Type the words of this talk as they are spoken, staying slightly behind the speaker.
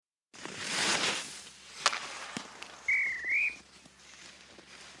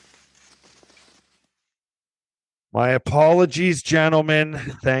My apologies, gentlemen.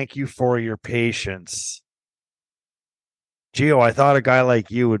 Thank you for your patience. Gio, I thought a guy like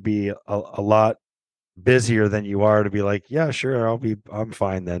you would be a lot busier than you are to be like, yeah, sure, I'm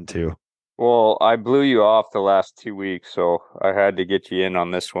fine then too. Well, I blew you off the last 2 weeks, so I had to get you in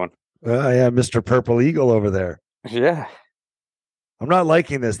on this one. Yeah, Mr. Purple Eagle over there. Yeah, I'm not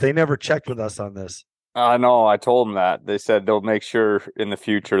liking this. They never checked with us on this. I know. I told them that. They said they'll make sure in the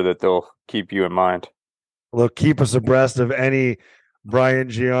future that they'll keep you in mind. They'll keep us abreast of any Brian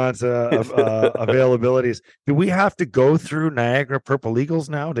Gionta availabilities. Do we have to go through Niagara Purple Eagles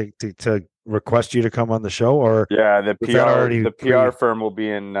now to request you to come on the show, or Yeah, the was that PR already the PR firm will be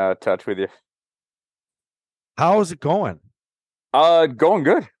in touch with you. How is it going? Going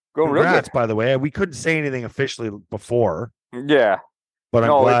good. Going real good. Congrats, by the way. We couldn't say anything officially before, Yeah. but I'm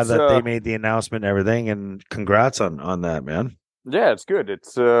No, glad it's that they made the announcement and everything. And congrats on that, man. yeah, it's good.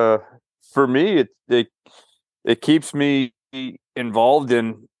 It's for me it keeps me involved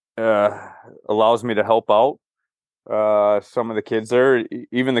and allows me to help out some of the kids there,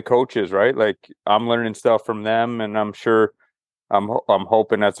 even the coaches, right? Like I'm learning stuff from them, and I'm sure I'm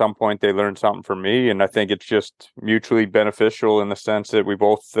hoping at some point they learn something from me, and I think it's just mutually beneficial in the sense that we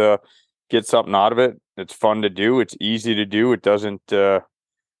both get something out of it. It's fun to do. It's easy to do. It doesn't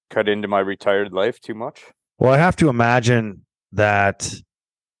cut into my retired life too much. Well, I have to imagine that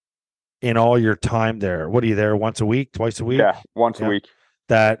in all your time there, what are you there once a week, twice a week? Yeah, once a week.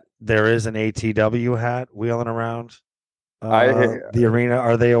 That there is an ATW hat wheeling around I the arena.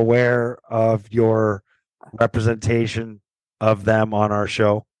 Are they aware of your representation of them on our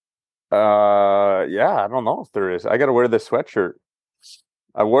show? yeah, I don't know if there is. I got to wear the sweatshirt.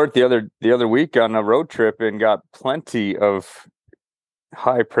 I wore it the other week on a road trip and got plenty of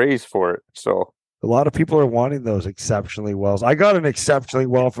high praise for it. So A lot of people are wanting those exceptionally wells. I got an exceptionally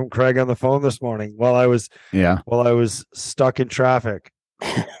well from Craig on the phone this morning Yeah. while I was stuck in traffic.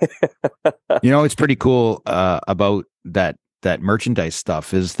 It's pretty cool about that merchandise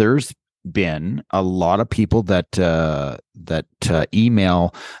stuff is there's been a lot of people that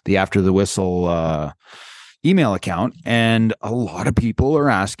email the After the Whistle email account, and a lot of people are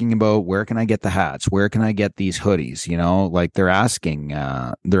asking about where can I get the hats, where can I get these hoodies, like they're asking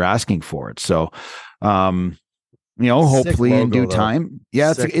for it. So hopefully in due time.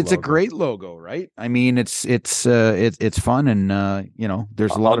 Yeah, it's a great logo, right? I mean, it's fun, and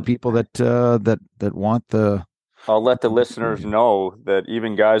there's a lot of people that want the. I'll let the listeners know that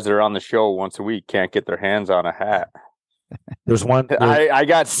even guys that are on the show once a week can't get their hands on a hat. There's one. I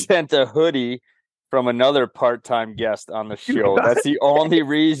got sent a hoodie from another part-time guest on the show. That's the only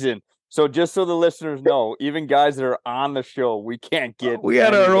reason. So just so the listeners know, even guys that are on the show, we can't get. We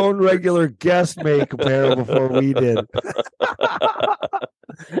had our own regular guest make apparel before we did.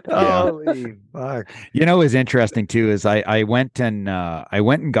 Holy fuck! What's interesting too is I went and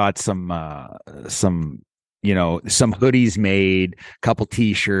got some some hoodies made, a couple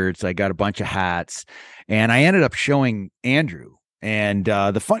t-shirts. I got a bunch of hats, and I ended up showing Andrew. And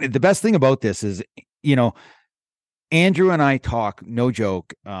the best thing about this is, Andrew and I talk, no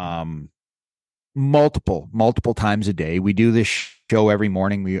joke, multiple times a day. We do this show every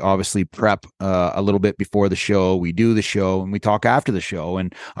morning. We obviously prep a little bit before the show. We do the show, and we talk after the show.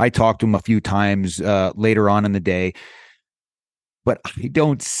 And I talk to him a few times later on in the day, but I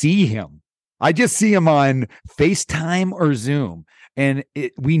don't see him. I just see him on FaceTime or Zoom, and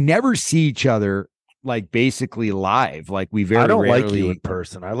we never see each other like basically live. Like we very I don't rarely like you in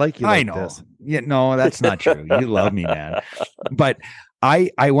person. I like you. I like know. This. Yeah, no, that's not true. You love me, man. But I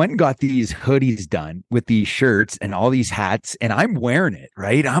went and got these hoodies done with these shirts and all these hats, and I'm wearing it,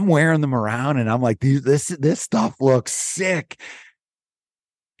 right? I'm wearing them around, and I'm like, this stuff looks sick.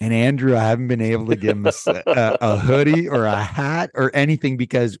 And Andrew, I haven't been able to give him a hoodie or a hat or anything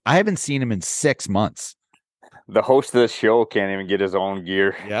because I haven't seen him in 6 months. The host of the show can't even get his own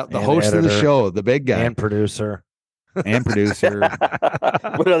gear. Yeah, the host of the show, the big guy. And producer.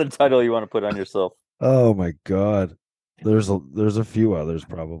 What other title you want to put on yourself? Oh my God. There's a few others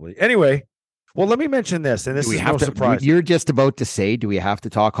probably. Anyway, well, let me mention this, and this is no surprise. You're just about to say, do we have to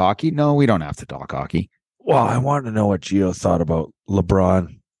talk hockey? No, we don't have to talk hockey. Well, I wanted to know what Gio thought about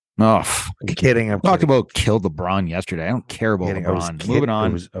LeBron. Oh, I'm kidding. Talked about kill LeBron yesterday. I don't care about LeBron. Moving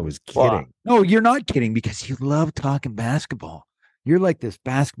on. I was kidding. Wow. No, you're not kidding because you love talking basketball. You're like this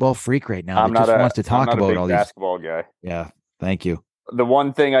basketball freak right now that just wants to talk about all these basketball guy. Yeah, thank you. The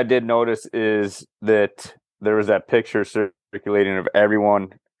one thing I did notice is that there was that picture circulating of everyone,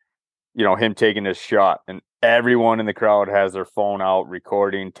 him taking his shot, and everyone in the crowd has their phone out,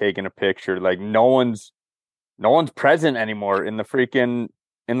 recording, taking a picture. Like no one's present anymore in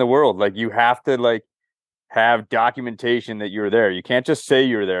the world. Like you have to have documentation that you're there. You can't just say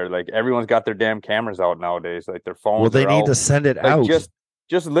you're there. Like everyone's got their damn cameras out nowadays. Like their phones. Well, they are need out. to send it Like out.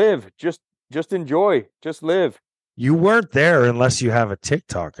 just live. Just enjoy. Just live. You weren't there unless you have a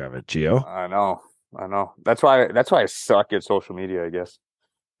TikTok of it, Gio. I know. That's why I suck at social media, I guess.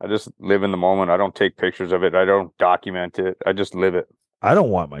 I just live in the moment. I don't take pictures of it. I don't document it. I just live it. I don't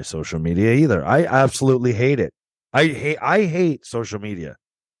want my social media either. I absolutely hate it. I hate social media.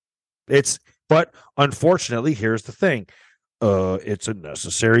 But unfortunately, here's the thing. It's a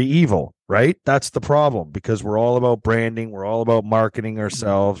necessary evil, right? That's the problem, because we're all about branding, we're all about marketing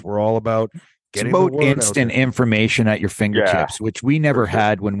ourselves, we're all about It's getting the about word out instant there. information at your fingertips, which we never For sure.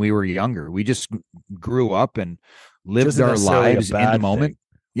 had when we were younger. We just grew up and lived Isn't our necessarily a lives in bad the moment. thing.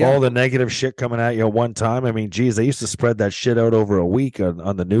 Yeah, All the negative shit coming at you at one time. I mean, geez, they used to spread that shit out over a week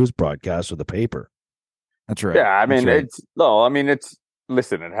on the news broadcast or the paper. that's right. Yeah, I mean, That's right.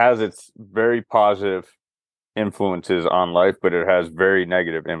 listen, it has its very positive influences on life, but it has very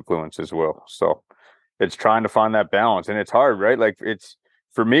negative influence as well. So it's trying to find that balance, and it's hard, right? Like it's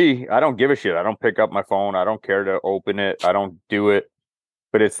for me, I don't give a shit. I don't pick up my phone. I don't care to open it. I don't do it.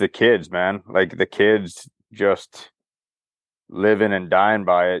 But it's the kids, man. Like the kids just living and dying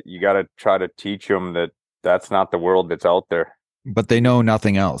by it. You got to try to teach them that that's not the world that's out there. But they know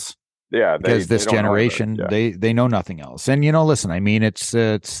nothing else. Yeah, Because this they don't know generation, about it. Yeah. they know nothing else. And listen, I mean, it's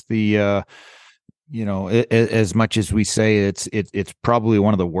the as much as we say it's probably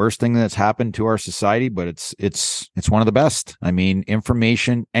one of the worst things that's happened to our society, but it's one of the best. I mean,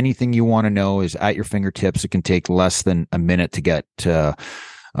 information, anything you want to know is at your fingertips. It can take less than a minute to get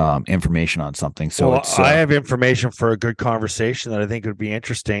information on something. So I have information for a good conversation that I think would be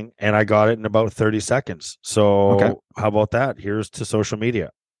interesting, and I got it in about 30 seconds. So Okay. how about that? Here's to social media.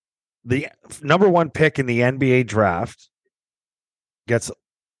 The number one pick in the NBA draft gets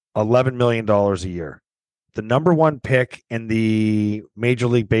 $11 million a year. The number one pick in the Major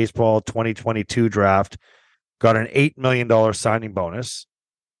League Baseball 2022 draft got an $8 million signing bonus.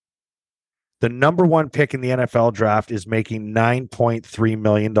 The number one pick in the NFL draft is making $9.3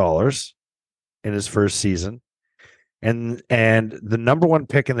 million in his first season. And the number one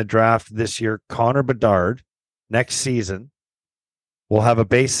pick in the draft this year, Connor Bedard, next season, will have a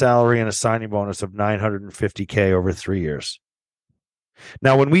base salary and a signing bonus of $950K over 3 years.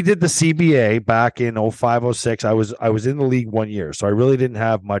 Now, when we did the CBA back in 05, 06, I was in the league 1 year, so I really didn't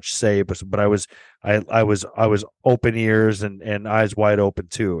have much say, but I was open ears and eyes wide open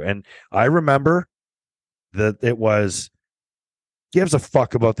too. And I remember that it was gives a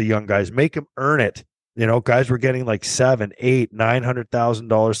fuck about the young guys, make them earn it. Guys were getting like $700,000, $800,000,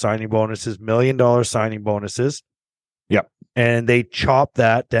 $900,000 signing bonuses, $1 million signing bonuses. Yep. And they chopped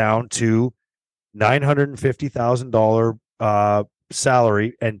that down to $950,000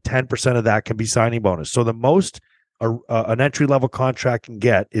 salary, and 10% of that can be signing bonus. So the most an entry level contract can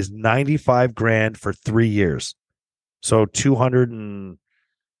get is $95,000 for 3 years. So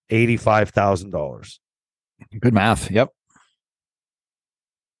 $285,000. Good math. Yep.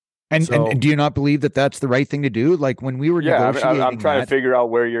 And do you not believe that that's the right thing to do? Like when we were negotiating, I'm trying to figure out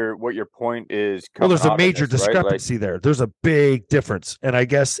what your point is. Well, there's a major this, discrepancy there. There's a big difference, and I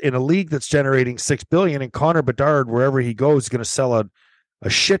guess in a league that's generating $6 billion, and Connor Bedard, wherever he goes, is going to sell a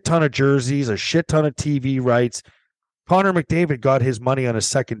shit ton of jerseys, a shit ton of TV rights. Connor McDavid got his money on a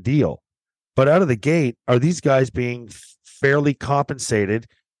second deal, but out of the gate, are these guys being fairly compensated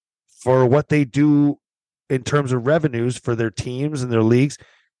for what they do in terms of revenues for their teams and their leagues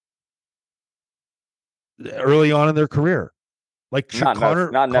early on in their career? Like, should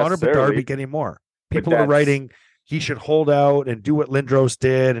Connor Bedard be getting more? People are writing he should hold out and do what Lindros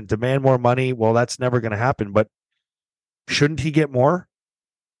did and demand more money. Well, that's never going to happen, but shouldn't he get more?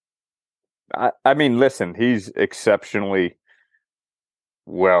 I mean, listen, he's exceptionally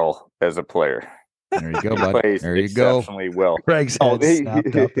well as a player. There you go, bud. There you go. Exceptionally well. Greg's head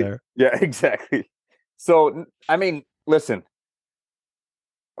snapped up there. Yeah, exactly. So, I mean, listen,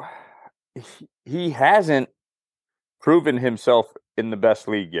 he hasn't proven himself in the best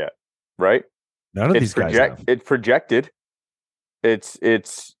league yet, right? None of these guys have. It's projected.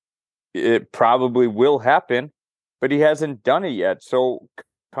 It probably will happen, but he hasn't done it yet. So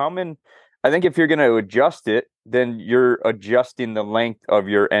I think if you're going to adjust it, then you're adjusting the length of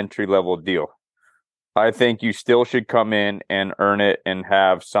your entry level deal. I think you still should come in and earn it and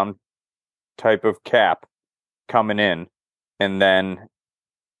have some type of cap coming in, and then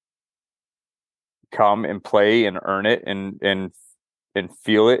come and play and earn it and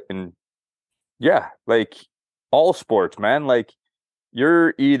feel it. And yeah, like all sports, man, like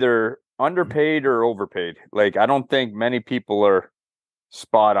you're either underpaid or overpaid. Like I don't think many people are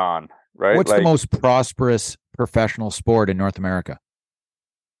spot on right? What's the most prosperous professional sport in North America?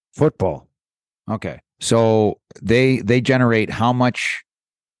 Football. Okay. So they generate how much?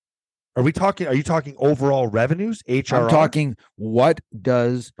 Are you talking overall revenues? HRR? I'm talking, what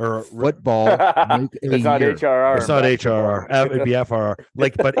does football make a It's not year? HRR. It's not HRR. It'd be FRR.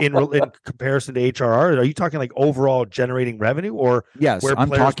 Like, but in comparison to HRR, are you talking like overall generating revenue, or Yes, where I'm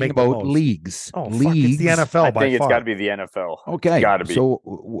players talking make the about most? leagues. Oh, leagues. fuck, it's the NFL I by think it's far. got to be the NFL. Okay. Got to be. So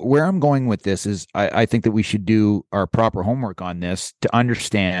where I'm going with this is I think that we should do our proper homework on this to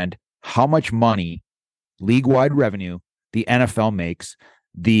understand how much money, league-wide revenue, the NFL makes,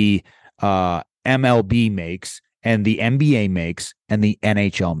 the MLB makes, and the NBA makes, and the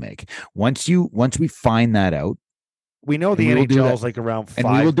NHL make. Once we find that out, we know the NHL is like around 5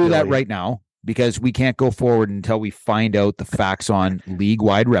 and we will do billion. that right now, because we can't go forward until we find out the facts on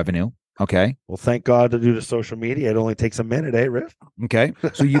league-wide revenue. Okay. Well, thank God to do the social media. It only takes a minute, eh, Riff? Okay.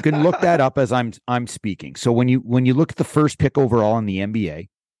 So you can look that up as I'm speaking. So when you look at the first pick overall in the NBA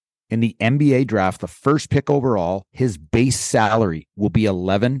draft, the first pick overall, his base salary will be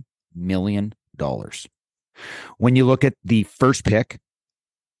 $11 million. When you look at the first pick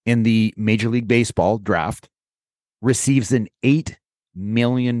in the Major League Baseball draft, receives an $8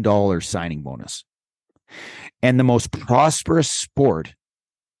 million signing bonus. And the most prosperous sport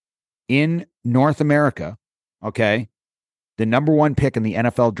in North America, okay, the number one pick in the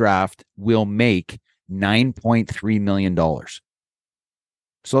NFL draft will make $9.3 million.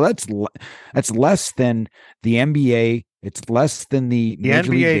 So that's less than the NBA. It's less than the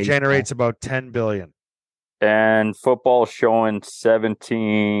Major League NBA Baseball. generates about 10 billion. And football showing 17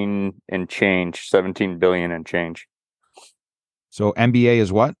 billion and change. So NBA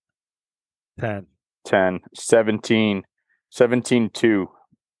is what? 10. 17.2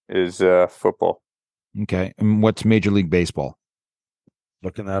 is football. Okay. And what's Major League Baseball?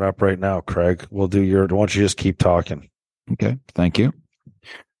 Looking that up right now, Craig. We'll do your. Why don't you just keep talking? Okay. Thank you.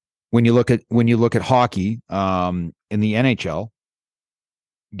 When you look at hockey, in the NHL,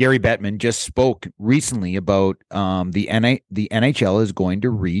 Gary Bettman just spoke recently about the NHL is going to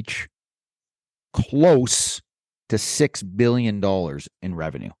reach close to $6 billion in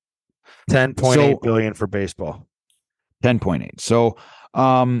revenue. 10.8 billion for baseball. 10.8. So,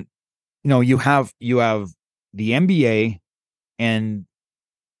 you have the NBA and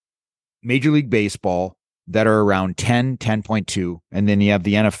Major League Baseball that are around 10.2, and then you have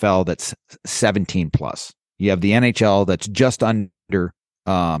the NFL that's 17 plus. You have the NHL that's just under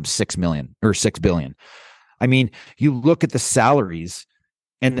 6 million or 6 billion. I mean, you look at the salaries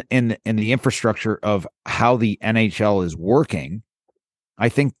and the infrastructure of how the NHL is working. I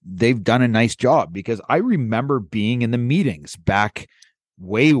think they've done a nice job, because I remember being in the meetings back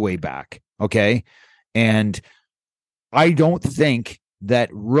way back. Okay. And I don't think that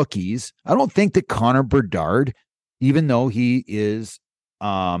Connor Bedard, even though he is,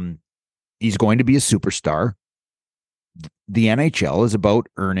 he's going to be a superstar, the NHL is about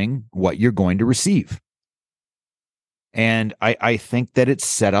earning what you're going to receive. And I think that it's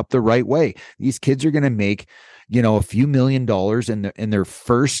set up the right way. These kids are going to make, a few $1 million in their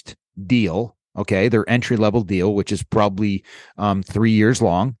first deal. Okay. Their entry level deal, which is probably 3 years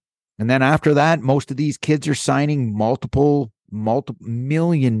long. And then after that, most of these kids are signing multiple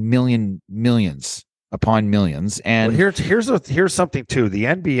millions upon millions. And here's something too. The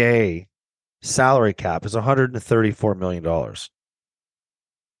NBA salary cap is $134 million.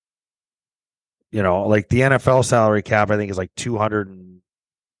 Like the NFL salary cap, I think is like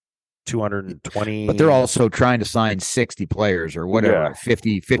 220. But they're also trying to sign 60 players or whatever,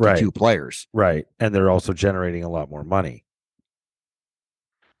 52 right. players. Right. And they're also generating a lot more money.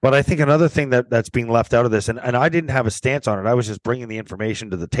 But I think another thing that's being left out of this, and I didn't have a stance on it, I was just bringing the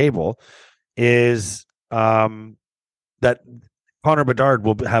information to the table, is that Connor Bedard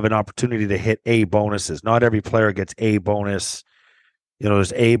will have an opportunity to hit A bonuses. Not every player gets A bonus.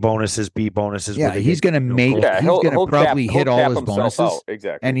 There's A bonuses, B bonuses. Yeah, he's going to make. Yeah, he's going to probably hit all his bonuses. Out.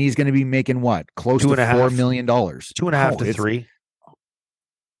 Exactly, and he's going to be making what? Close to $4 million. 2.5 to 3.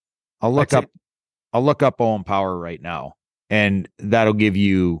 I'll look up Owen Power right now, and that'll give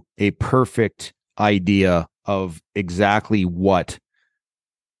you a perfect idea of exactly what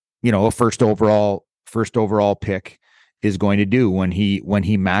a first overall pick is going to do when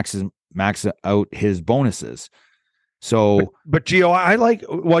he maxes out his bonuses. So, but Gio, I like,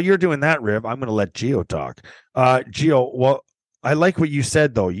 while you're doing that, Riv, I'm going to let Gio talk. Gio, well, I like what you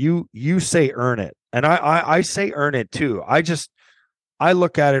said though. You say earn it, and I say earn it too. I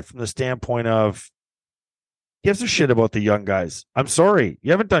look at it from the standpoint of, gives a shit about the young guys. I'm sorry,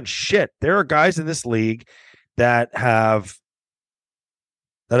 you haven't done shit. There are guys in this league that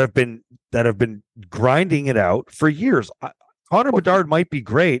that have been grinding it out for years. Connor Bedard might be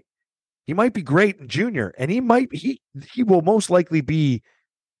great. He might be great in junior, and he will most likely be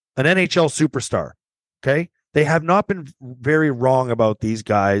an NHL superstar. Okay. They have not been very wrong about these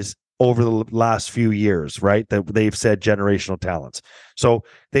guys over the last few years, right? That they've said generational talents. So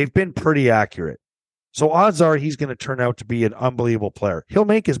they've been pretty accurate. So odds are he's going to turn out to be an unbelievable player. He'll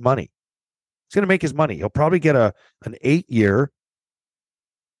make his money. He's going to make his money. He'll probably get an 8-year,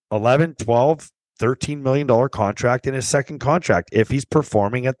 11, 12, $13 million contract in his second contract if he's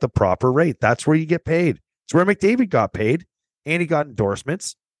performing at the proper rate. That's where you get paid. It's where McDavid got paid, and he got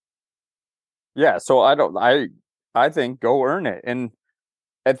endorsements. Yeah, so I think go earn it. And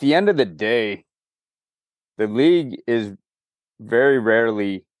at the end of the day, the league is very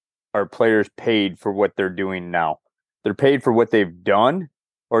rarely are players paid for what they're doing now. They're paid for what they've done,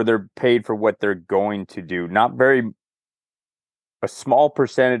 or they're paid for what they're going to do. A small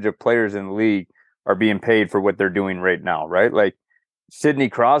percentage of players in the league are being paid for what they're doing right now, right? Like Sidney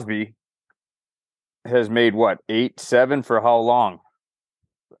Crosby has made what, 8-7 for how long?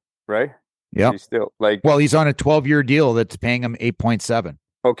 Right? Yeah. He's still he's on a 12-year deal that's paying him 8.7.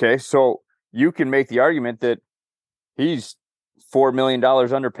 Okay, so you can make the argument that he's $4 million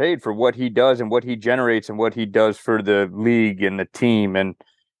underpaid for what he does and what he generates and what he does for the league and the team and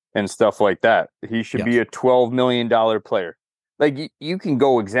stuff like that. He should be a $12 million player. Like you can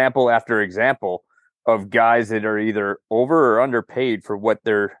go example after example of guys that are either over or underpaid for what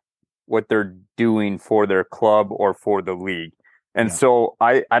they're doing for their club or for the league. And so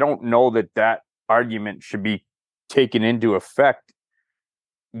I don't know that argument should be taken into effect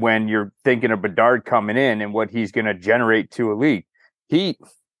when you're thinking of Bedard coming in and what he's going to generate to a league. Is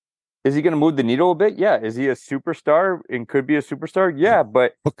he going to move the needle a bit? Yeah. Is he a superstar and could be a superstar? Yeah,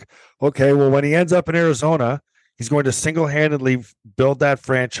 but okay. Well, when he ends up in Arizona, he's going to single-handedly build that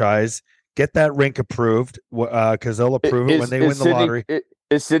franchise, get that rink approved because they'll approve it when they win the lottery.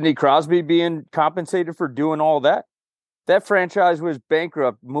 Is Sidney Crosby being compensated for doing all that? That franchise was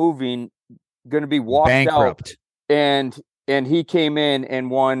bankrupt, moving, going to be washed out, and he came in and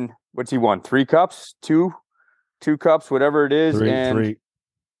won. What's he won? 3 cups, two cups, whatever it is. Three.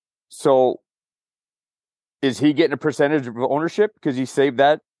 So, is he getting a percentage of ownership because he saved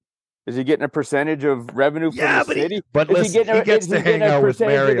that? Is he getting a percentage of revenue from the city? He gets to hang out with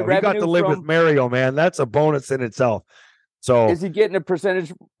Mario. He got to live with Mario, man. That's a bonus in itself. So, is he getting a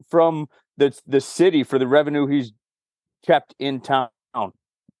percentage from the city for the revenue he's kept in town,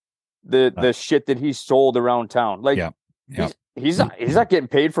 the shit that he sold around town? Like, he's not getting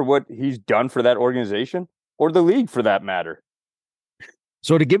paid for what he's done for that organization or the league for that matter.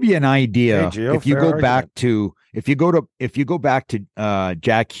 So to give you an idea, if you go back to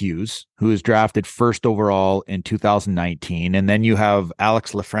Jack Hughes, who was drafted first overall in 2019, and then you have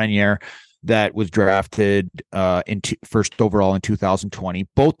Alex Lafreniere that was drafted first overall in 2020.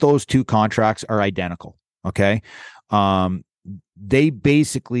 Both those two contracts are identical. Okay. They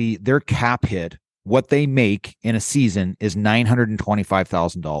basically, their cap hit, what they make in a season is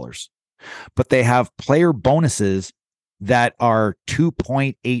 $925,000, but they have player bonuses that are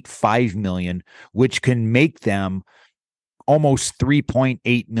 $2.85 million, which can make them almost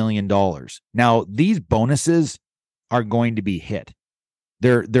 $3.8 million. Now, these bonuses are going to be hit.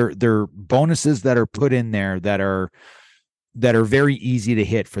 They're bonuses that are put in there that are very easy to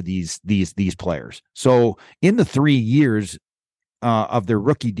hit for these players. So in the 3 years of their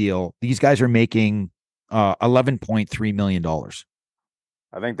rookie deal, these guys are making $11.3 million.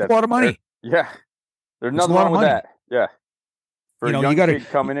 I think that's a lot of money. Yeah. There's nothing wrong with that. Yeah. For a young kid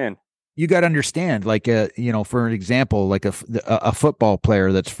coming in. You got to understand, like, for an example, like a football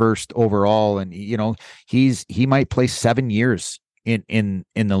player that's first overall, and, he might play 7 years in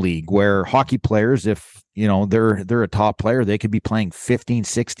the league, where hockey players, if, they're a top player, they could be playing 15,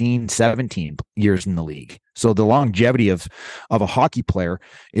 16, 17 years in the league. So the longevity of a hockey player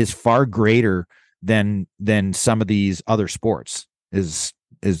is far greater than some of these other sports is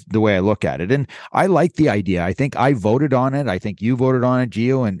the way I look at it. And I like the idea. I think I voted on it. I think you voted on it,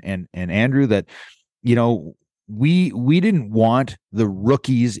 Gio and Andrew, that, we didn't want the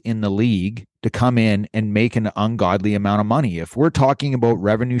rookies in the league to come in and make an ungodly amount of money. If we're talking about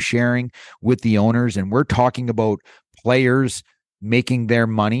revenue sharing with the owners and we're talking about players making their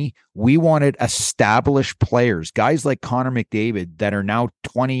money, we wanted established players, guys like Connor McDavid that are now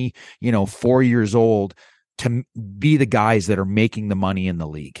 4 years old, to be the guys that are making the money in the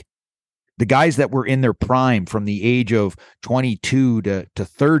league. The guys that were in their prime from the age of 22 to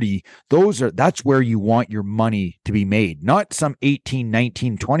 30, that's where you want your money to be made, not some 18,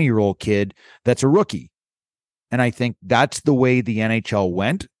 19, 20-year-old kid that's a rookie. And I think that's the way the NHL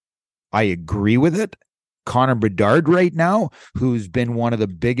went. I agree with it. Connor Bedard right now, who's been one of the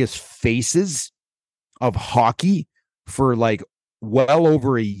biggest faces of hockey for like well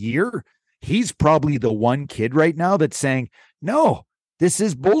over a year, he's probably the one kid right now that's saying, no, this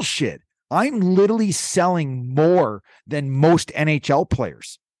is bullshit. I'm literally selling more than most NHL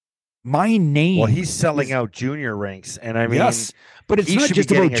players. My name. Well, he's selling out junior ranks, and I mean, yes, but it's not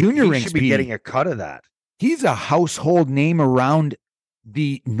just about junior ranks. He should be getting a cut of that. He's a household name around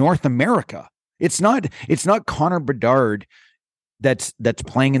the North America. It's not Connor Bedard that's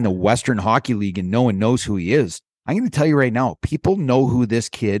playing in the Western Hockey League and no one knows who he is. I'm going to tell you right now, people know who this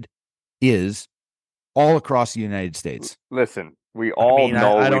kid is all across the United States. Listen, we all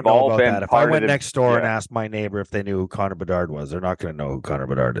know. I don't know about that. If I went next door and yeah. asked my neighbor if they knew who Connor Bedard was, they're not going to know who Connor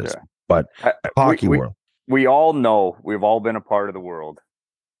Bedard is. Yeah. But hockey world. We all know. We've all been a part of the world.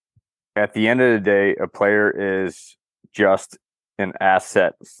 At the end of the day, a player is just an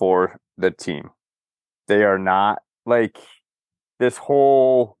asset for the team. They are not like this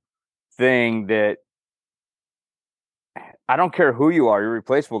whole thing that I don't care who you are, you're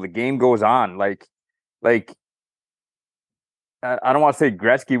replaceable. The game goes on. Like I don't want to say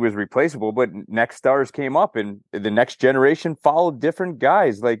Gretzky was replaceable, but next stars came up and the next generation followed different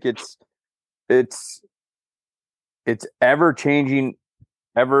guys. Like it's ever changing,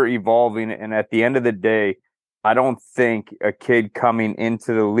 ever evolving. And at the end of the day, I don't think a kid coming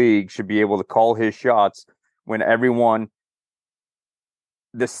into the league should be able to call his shots when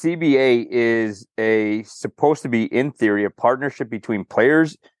the CBA is supposed to be, in theory, a partnership between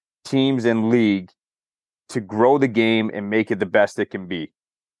players, teams, and league to grow the game and make it the best it can be.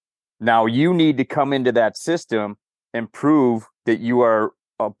 Now, you need to come into that system and prove that you are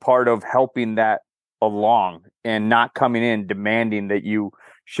a part of helping that along and not coming in demanding that you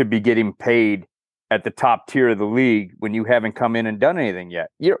should be getting paid at the top tier of the league when you haven't come in and done anything yet.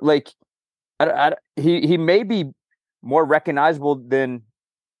 You're like, he may be more recognizable than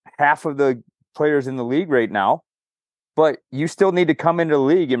half of the players in the league right now, but you still need to come into the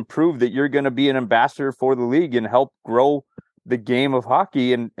league and prove that you're going to be an ambassador for the league and help grow the game of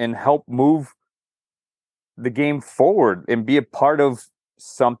hockey and help move the game forward and be a part of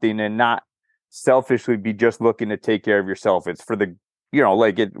something and not selfishly be just looking to take care of yourself. It's for the,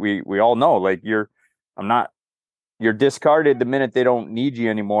 we all know, like you're discarded the minute they don't need you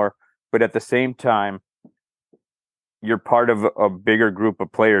anymore. But at the same time, you're part of a bigger group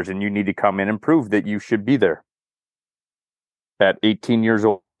of players and you need to come in and prove that you should be there. At 18 years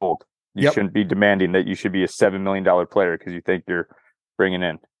old, you shouldn't be demanding that you should be a $7 million player because you think you're bringing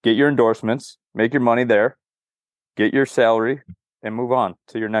in. Get your endorsements, make your money there, get your salary, and move on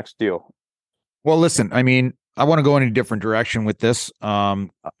to your next deal. Well, listen, I mean, I want to go in a different direction with this.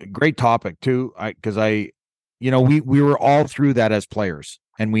 Great topic too, because we were all through that as players,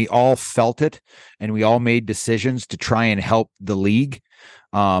 and we all felt it, and we all made decisions to try and help the league,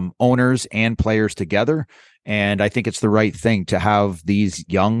 owners and players together. And I think it's the right thing to have these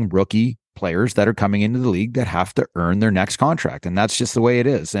young rookie players that are coming into the league that have to earn their next contract. And that's just the way it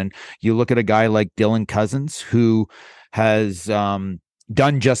is. And you look at a guy like Dylan Cousins, who has done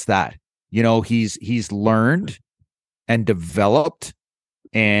just that. He's learned and developed.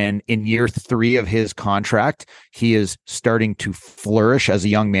 And in year 3 of his contract, he is starting to flourish as a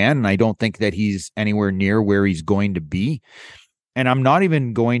young man. And I don't think that he's anywhere near where he's going to be. And I'm not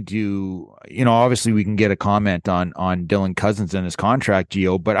even going to, obviously we can get a comment on Dylan Cousins and his contract,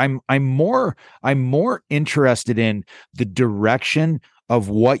 Gio, but I'm more interested in the direction of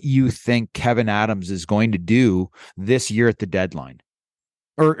what you think Kevin Adams is going to do this year at the deadline.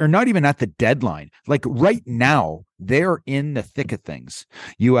 Or not even at the deadline. Like right now, they're in the thick of things.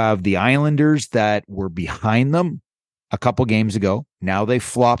 You have the Islanders that were behind them a couple games ago. Now they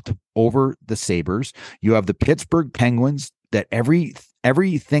flopped over the Sabres. You have the Pittsburgh Penguins that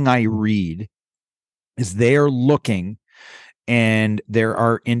everything I read is they're looking and there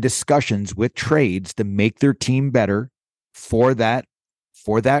are in discussions with trades to make their team better for that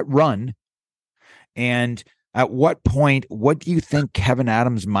run. And at what point, what do you think Kevin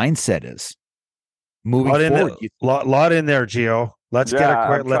Adams' mindset is moving forward? Lot in there, Gio. Let's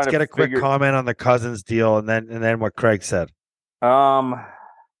get a quick comment on the Cousins deal and then what Craig said.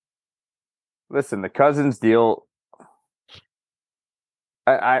 Listen, the Cousins deal,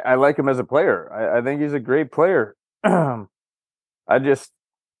 I like him as a player. I think he's a great player. Buck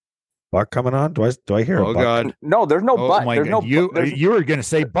coming on? Do I hear? Oh God! No, there's no but. There's God. You were going to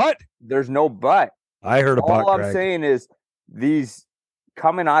say but. There's no but. I heard a buck. All I'm saying is these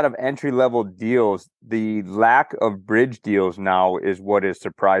coming out of entry level deals, the lack of bridge deals now is what is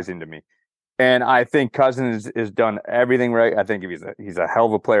surprising to me. And I think Cousins has done everything right. I think he's a hell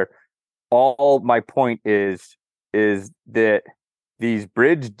of a player. All my point is that these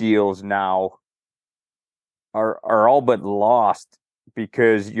bridge deals now are all but lost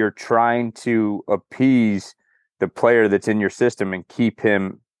because you're trying to appease the player that's in your system and keep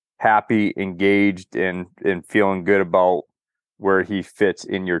him happy, engaged, and feeling good about where he fits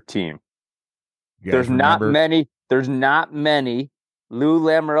in your team. There's not many Lou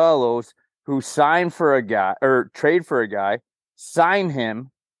Lamoriellos who sign for a guy or trade for a guy, sign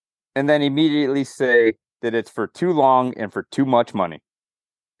him, and then immediately say that it's for too long and for too much money.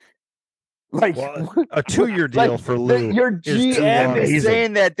 Like a 2-year deal for Lou. Your GM is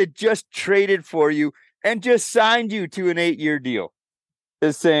saying that just traded for you and just signed you to an 8-year deal.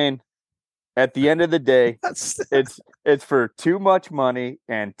 Is saying at the end of the day, it's for too much money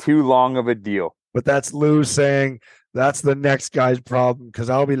and too long of a deal. But that's Lou saying that's the next guy's problem because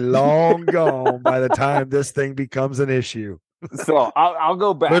I'll be long gone by the time this thing becomes an issue. So I'll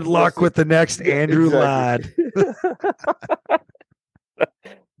go back. Good luck with the next Andrew Ladd.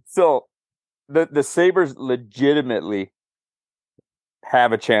 So the Sabres legitimately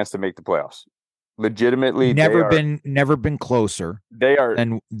have a chance to make the playoffs. Legitimately, never been closer. They are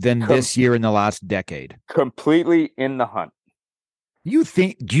than this year in the last decade. Completely in the hunt. Do you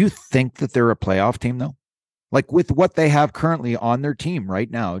think that they're a playoff team though? Like with what they have currently on their team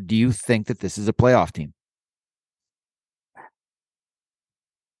right now, do you think that this is a playoff team?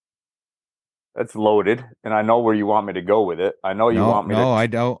 That's loaded, and I know where you want me to go with it. I know you want me to. No, I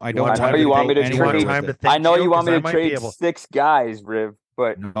don't. I know you want me to trade. I know you want me to trade 6 guys, Riv,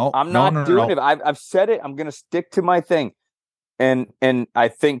 but I'm not doing it. I've said it. I'm going to stick to my thing, and I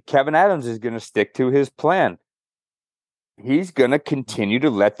think Kevin Adams is going to stick to his plan. He's going to continue to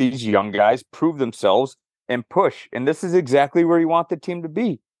let these young guys prove themselves and push, and this is exactly where you want the team to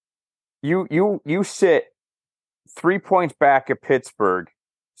be. You sit 3 points back at Pittsburgh.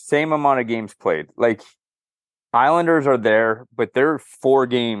 Same amount of games played. Like Islanders are there, but they're 4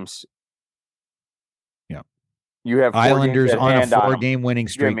 games. Yeah. You have Islanders on a 4-game winning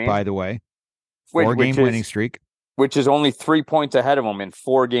streak, by the way. 4-game winning streak. Which is only 3 points ahead of them in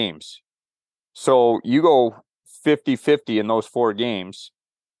 4 games. So you go 50-50 in those 4 games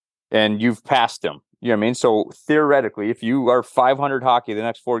and you've passed them. You know what I mean? So theoretically, if you are 500 hockey the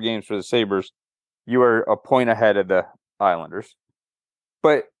next 4 games for the Sabres, you are a point ahead of the Islanders.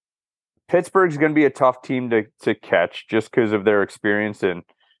 But Pittsburgh's going to be a tough team to catch just because of their experience and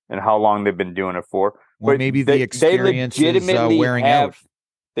how long they've been doing it for. Well, but maybe the experience is wearing out.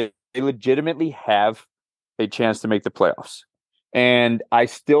 They legitimately have a chance to make the playoffs. And I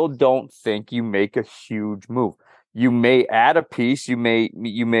still don't think you make a huge move. You may add a piece. You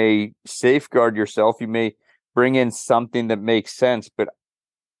may safeguard yourself. You may bring in something that makes sense, but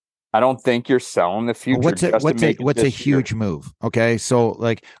I don't think you're selling the future. What's a huge move? Okay, so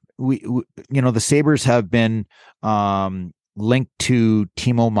like we the Sabres have been linked to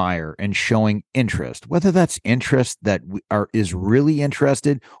Timo Meier and showing interest. Whether that's interest that is really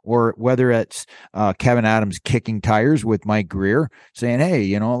interested, or whether it's Kevin Adams kicking tires with Mike Greer, saying,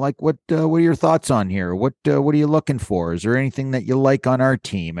 "Hey, like what are your thoughts on here? What are you looking for? Is there anything that you like on our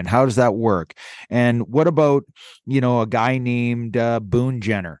team? And how does that work? And what about a guy named Boone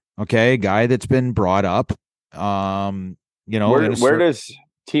Jenner?" Okay, guy that's been brought up. Where does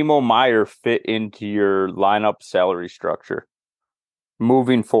Timo Meier fit into your lineup salary structure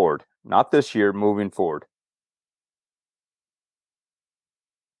moving forward? Not this year, moving forward.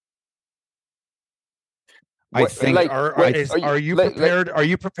 I think. Are you prepared? Are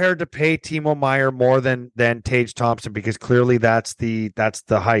you prepared to pay Timo Meier more than Tage Thompson? Because clearly that's the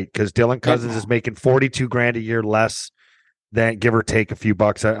height. Because Dylan Cousins is making $42,000 a year less than, give or take a fefew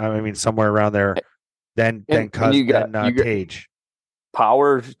bucks. I mean, somewhere around there. Then Tage.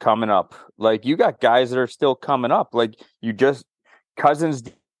 Power's coming up. Like you got guys that are still coming up. Like Cousins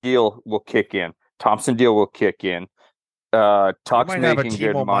deal will kick in. Thompson deal will kick in. Tuck's might have a making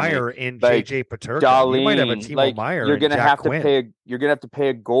good Timo money. Meier in JJ Peterka. Darlene, you might have a Timo Meier. You're gonna have Quinn. to pay. You're gonna have to pay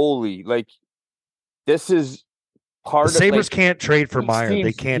a goalie. Like this is part. The Sabres can't trade for Meier.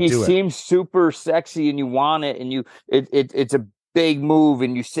 They can't do it. He seems super sexy, and you want it, and it's a big move,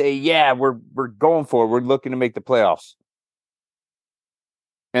 and you say, "Yeah, we're going for it. We're looking to make the playoffs."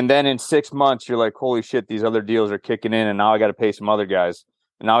 And then in 6 months, you're like, "Holy shit, these other deals are kicking in, and now I got to pay some other guys,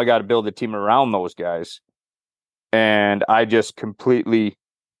 and now I got to build a team around those guys." And I just completely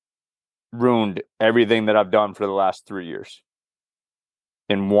ruined everything that I've done for the last 3 years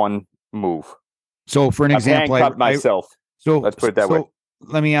in one move. So, for an example, I myself. So let's put it that way.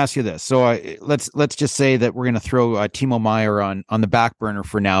 let me ask you this. So let's just say that we're going to throw Timo Meyer on the back burner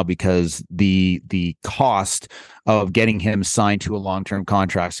for now because the cost of getting him signed to a long-term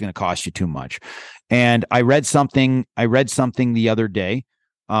contract is going to cost you too much. And I read something the other day,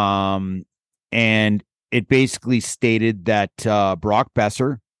 and it basically stated that Brock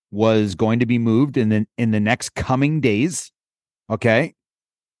Besser was going to be moved in the next coming days. Okay.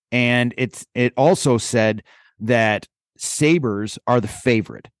 And it also said that Sabres are the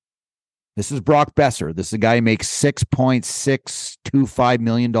favorite. This is Brock Besser. This is a guy who makes $6.625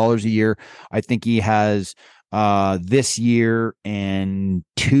 million a year. I think he has this year and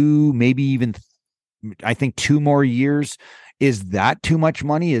two more years. Is that too much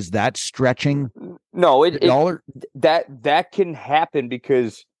money? Is that stretching? No, dollar? That can happen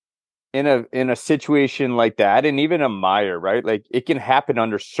because in a situation like that, and even a Meyer, right? Like it can happen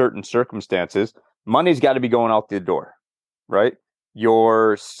under certain circumstances. Money's got to be going out the door, right?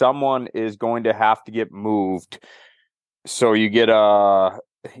 Someone is going to have to get moved. So you get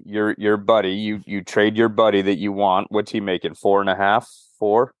your buddy, you trade your buddy that you want. What's he making? 4.5,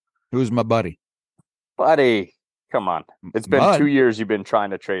 4? Who's my buddy? Buddy, come on. It's been 2 years you've been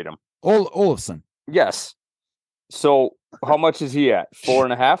trying to trade him. Olofsson. Yes. So how much is he at?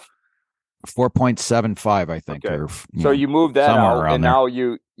 4.5? 4.75, I think. Okay. Or, so you move that out, and there. now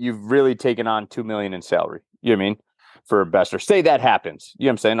you've really taken on $2 million in salary. You know what I mean? For a Besser. Say that happens. You know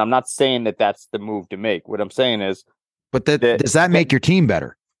what I'm saying? I'm not saying that that's the move to make. What I'm saying is, but does that make your team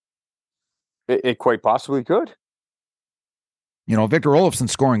better? It quite possibly could. Victor Olofsson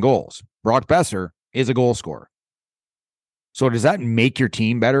scoring goals. Brock Besser is a goal scorer. So does that make your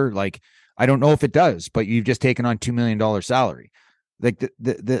team better? Like, I don't know if it does, but you've just taken on $2 million salary. Like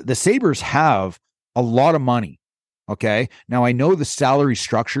the Sabres have a lot of money. Okay. Now I know the salary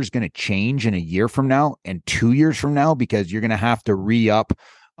structure is going to change in a year from now and 2 years from now, because you're going to have to re-up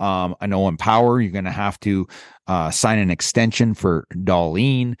an Owen Power. You're going to have to sign an extension for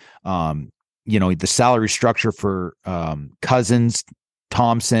Dahlin. The salary structure for Cousins,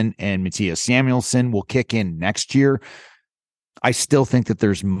 Thompson, and Matthias Samuelsson will kick in next year. I still think that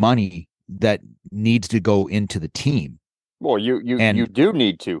there's money that needs to go into the team. Well, you do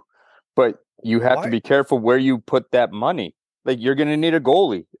need to, but you have to be careful where you put that money. Like, you're going to need a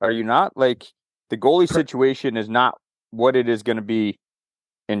goalie, are you not? Like, the goalie situation is not what it is going to be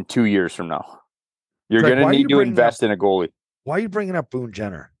in 2 years from now. You're going to need to invest in a goalie. Why are you bringing up Boone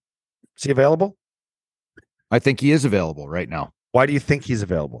Jenner? Is he available? I think he is available right now. Why do you think he's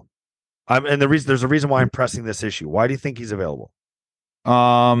available? And there's a reason why I'm pressing this issue. Why do you think he's available?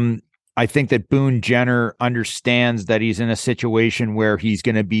 I think that Boone Jenner understands that he's in a situation where he's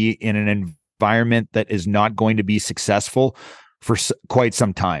going to be in an environment that is not going to be successful for quite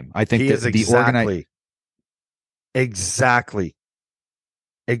some time. I think exactly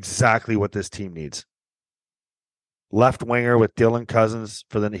what this team needs. Left winger with Dylan Cousins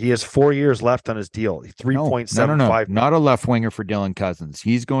he has 4 years left on his deal. 3.75. No, not a left winger for Dylan Cousins.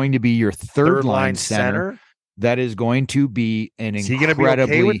 He's going to be your third line center. That is going to be an incredibly... Is he going to be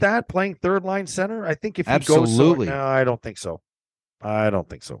okay with that, playing third line center? I think if he absolutely. goes... No, I don't think so.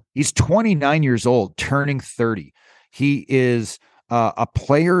 He's 29 years old, turning 30. He is a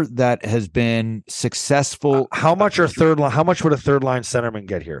player that has been successful. How much would a third line centerman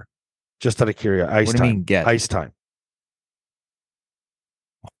get here? Just out of curiosity. What do you mean get? Ice time.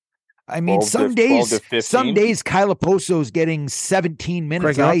 I mean, some days Kyle Oposo's getting 17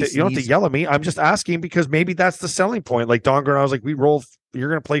 minutes. Craig, you don't have to yell at me. I'm just asking because maybe that's the selling point. Like Donger and I was like, you're going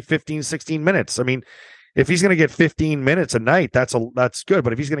to play 15, 16 minutes. I mean, if he's going to get 15 minutes a night, that's good.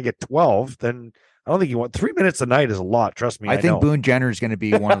 But if he's going to get 12, then I don't think you want 3 minutes a night is a lot. Trust me. I think Boone Jenner is going to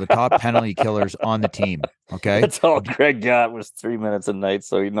be one of the top penalty killers on the team. Okay. That's all Greg got was 3 minutes a night.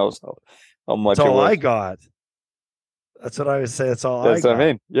 So he knows how much. That's all I got. That's what I would say. That's all I got. That's what I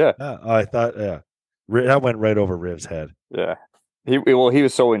mean. Yeah. I thought, that went right over Riv's head. Yeah. He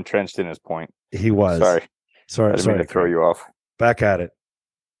was so entrenched in his point. He was. Sorry to throw you off. Back at it.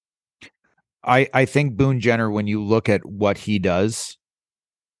 I think Boone Jenner, when you look at what he does,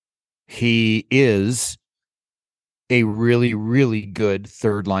 he is a really, really good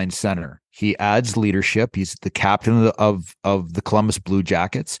third line center. He adds leadership. He's the captain of the Columbus Blue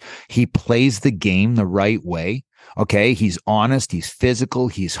Jackets. He plays the game the right way. Okay, he's honest, he's physical,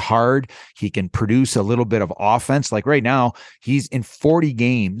 he's hard, he can produce a little bit of offense. Like right now, he's in 40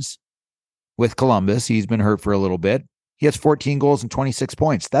 games with Columbus. He's been hurt for a little bit. He has 14 goals and 26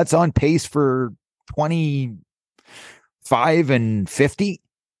 points. That's on pace for 25 and 50.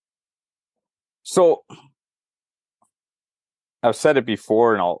 So I've said it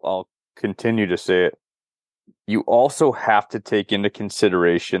before, and I'll continue to say it. you also have to take into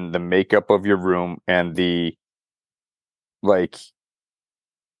consideration the makeup of your room and the like.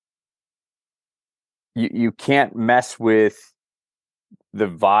 You can't mess with the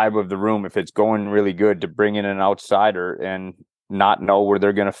vibe of the room if it's going really good to bring in an outsider and not know where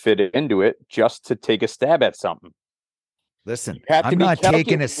they're going to fit into it just to take a stab at something. Listen, You have to I'm be not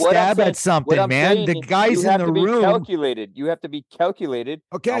taking a stab at what something, I'm man. saying The is guys you in have the to be room. calculated. You have to be calculated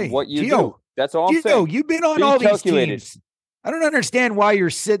on Okay, what you Gio, do. That's all I'm Gio, saying. you've been on Be all these calculated. teams. I don't understand why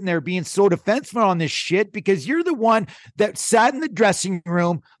you're sitting there being so defensive on this shit, because you're the one that sat in the dressing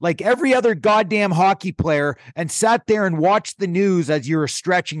room like every other goddamn hockey player and sat there and watched the news as you were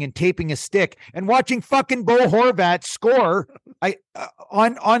stretching and taping a stick and watching fucking Bo Horvat score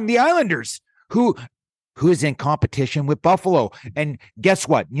on the Islanders, who is in competition with Buffalo. And guess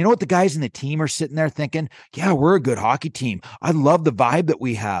what? You know what the guys in the team are sitting there thinking? Yeah, we're a good hockey team. I love the vibe that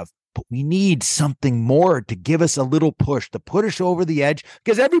we have. But we need something more to give us a little push, to put us over the edge,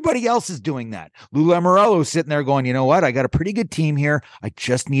 because everybody else is doing that. Lou Lamoriello is sitting there going, you know what? I got a pretty good team here. I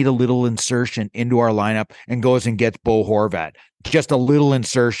just need a little insertion into our lineup, and goes and gets Bo Horvat. Just a little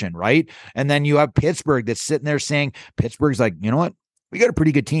insertion, right? And then you have Pittsburgh that's sitting there saying, Pittsburgh's like, you know what? We got a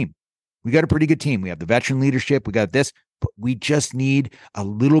pretty good team. We got a pretty good team. We have the veteran leadership. We got this, but we just need a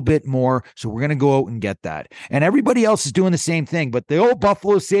little bit more. So we're going to go out and get that. And everybody else is doing the same thing. But the old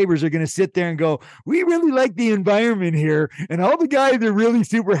Buffalo Sabres are going to sit there and go, we really like the environment here. And all the guys are really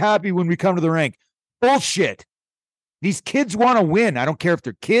super happy when we come to the rink. Bullshit. These kids want to win. I don't care if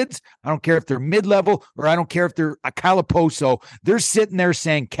they're kids. I don't care if they're mid-level, or I don't care if they're a Calaposo. They're sitting there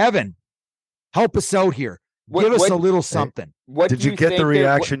saying, Kevin, help us out here. Give us a little something. Did you get the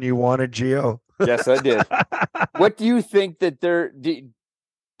reaction you wanted, Gio? Yes, I did. What do you think that they're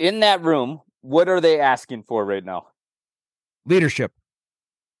in that room? What are they asking for right now? Leadership.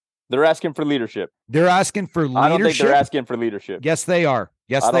 They're asking for leadership. They're asking for leadership. I don't think they're asking for leadership. Yes, they are.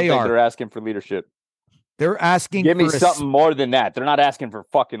 Yes, I don't they think are. they're asking for leadership. They're asking Give me for something more than that. They're not asking for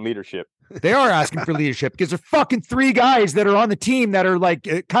fucking leadership. They are asking for leadership, because there's fucking three guys that are on the team that are like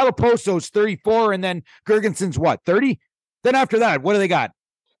Calaposo's 34, and then Gergenson's what, 30? Then after that, what do they got?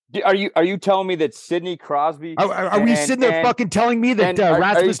 Are you telling me that Sidney Crosby? Are we sitting there fucking telling me that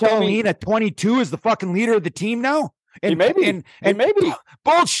Rasmus Dahlin at 22 is the fucking leader of the team now? And maybe.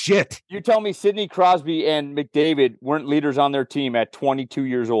 Bullshit. You tell me Sidney Crosby and McDavid weren't leaders on their team at 22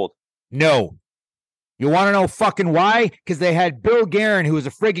 years old? No. You want to know fucking why? Because they had Bill Guerin, who was a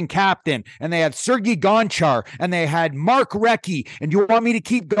friggin' captain, and they had Sergei Gonchar, and they had Mark Recchi. And you want me to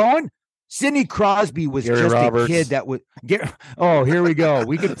keep going? Sidney Crosby was Gary just Roberts. a kid that would get. Oh, here we go.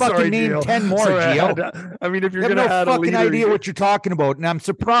 We could fucking name Gio. 10 more, Gio. I mean, if you're You have going to no add a fucking leader, idea what you're talking about. And I'm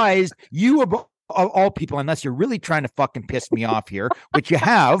surprised you, of all people, unless you're really trying to fucking piss me off here, which you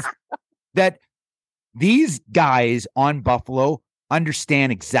have, that these guys on Buffalo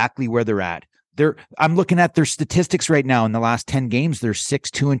understand exactly where they're at. I'm looking at their statistics right now. In the last 10 games, they're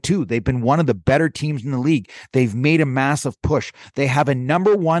 6-2-2. They've been one of the better teams in the league. They've made a massive push. They have a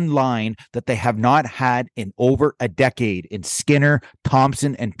number one line that they have not had in over a decade in Skinner,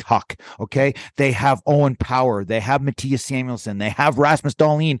 Thompson, and Tuck. Okay. They have Owen Power. They have Matthias Samuelsson. They have Rasmus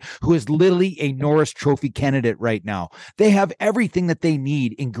Dahlin, who is literally a Norris Trophy candidate right now. They have everything that they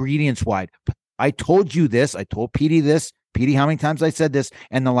need ingredients wide. I told you this. I told Petey this. Petey, how many times I said this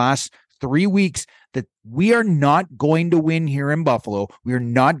in the last 3 weeks, that we are not going to win here in Buffalo. We are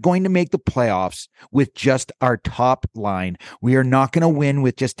not going to make the playoffs with just our top line. We are not going to win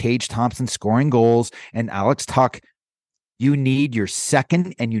with just Tage Thompson scoring goals and Alex Tuck. You need your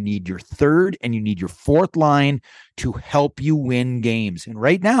second, and you need your third, and you need your fourth line to help you win games. And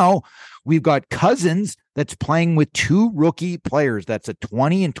right now, we've got Cousins that's playing with two rookie players. That's a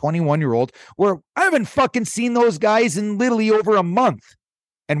 20 and 21-year-old, where I haven't fucking seen those guys in literally over a month.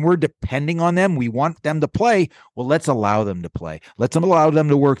 And we're depending on them. We want them to play. Well, let's allow them to play. Let's allow them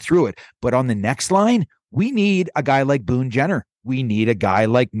to work through it. But on the next line, we need a guy like Boone Jenner. We need a guy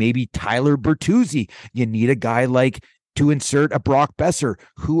like maybe Tyler Bertuzzi. You need a guy like, to insert a Brock Besser,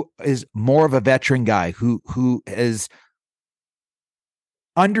 who is more of a veteran guy, who is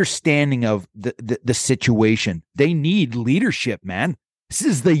understanding of the situation. They need leadership, man. This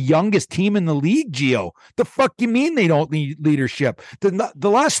is the youngest team in the league, Gio. The fuck you mean they don't need leadership? The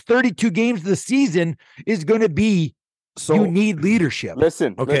last 32 games of the season is going to be, so you need leadership.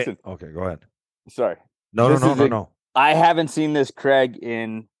 Listen. Okay, go ahead. Sorry. No. I haven't seen this, Craig,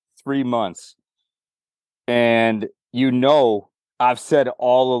 in 3 months. And I've said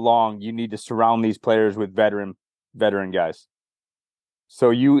all along, you need to surround these players with veteran guys. So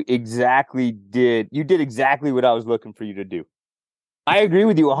you did exactly what I was looking for you to do. I agree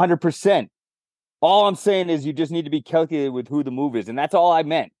with you 100%. All I'm saying is you just need to be calculated with who the move is, and that's all I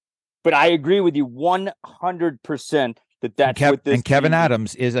meant. But I agree with you 100% that that's what this. And Kevin team,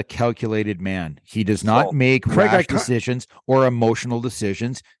 Adams is a calculated man. He does not make Craig, rash decisions or emotional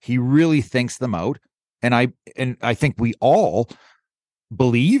decisions. He really thinks them out. And I think we all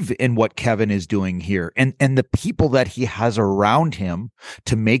believe in what Kevin is doing here and the people that he has around him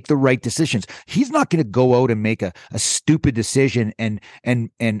to make the right decisions. He's not going to go out and make a stupid decision and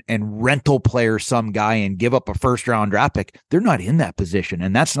rental player some guy and give up a first round draft pick. They're not in that position.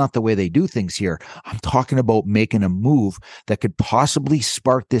 And that's not the way they do things here. I'm talking about making a move that could possibly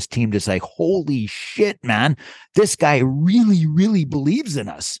spark this team to say, holy shit, man, this guy really, really believes in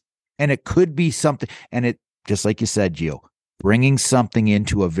us. And it could be something. And it, just like you said, Gio, bringing something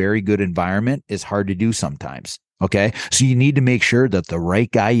into a very good environment is hard to do sometimes. Okay. So you need to make sure that the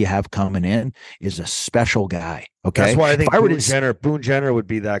right guy you have coming in is a special guy. Okay. That's why I think Boone Jenner would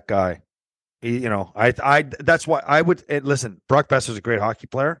be that guy. That's why I would listen. Brock Besser's a great hockey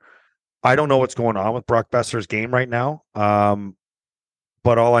player. I don't know what's going on with Brock Besser's game right now.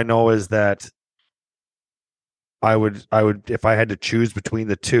 But all I know is that I would, if I had to choose between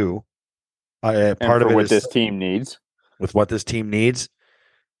the two, part of it what is this team needs. With what this team needs,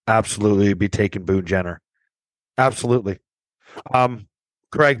 absolutely be taking Boone Jenner. Absolutely.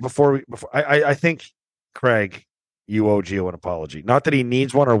 Craig, I think, Craig, you owe Gio an apology. Not that he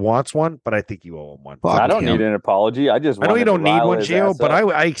needs one or wants one, but I think you owe him one. I don't need an apology. I know you don't need one, Gio, but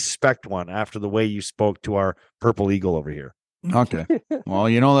I expect one after the way you spoke to our Purple Eagle over here. Okay. Well,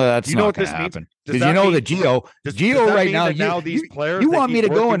 that's not going to happen. Because that Gio right now these players you want me to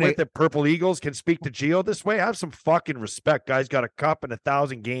go in with the Purple Eagles can speak to Gio this way? Have some fucking respect. Guy's got a cup and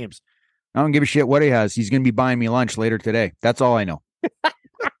 1,000 games. I don't give a shit what he has. He's going to be buying me lunch later today. That's all I know.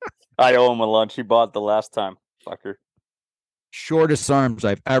 I owe him a lunch. He bought the last time. Fucker. Shortest arms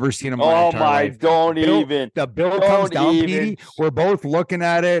I've ever seen him. Oh my! Don't even. The bill comes down, Petey. We're both looking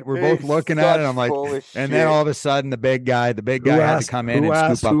at it. I'm like, and then all of a sudden, the big guy had to come in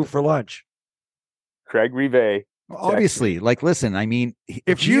and scoop up. Who for lunch? Craig Rive. Obviously, listen. I mean,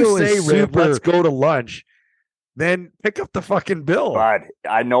 if you say, Riv, let's go to lunch, then pick up the fucking bill. But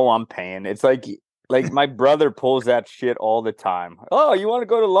I know I'm paying. It's like my brother pulls that shit all the time. Oh, you want to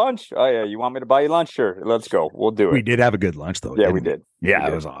go to lunch? Oh yeah, you want me to buy you lunch? Sure, let's go. We'll do it. We did have a good lunch though. Yeah, we did. Yeah,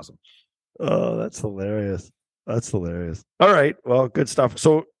 it was awesome. Oh, that's hilarious. All right, well, good stuff.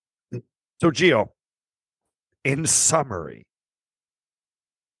 So Gio, in summary,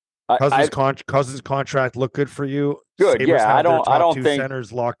 Cousins contract look good for you? Good. Sabres I don't think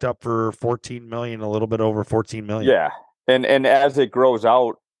centers locked up for $14 million, a little bit over $14 million. Yeah, and as it grows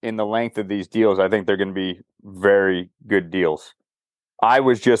out in the length of these deals, I think they're going to be very good deals. I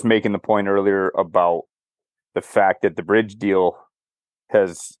was just making the point earlier about the fact that the bridge deal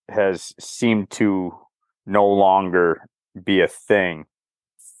has seemed to no longer be a thing.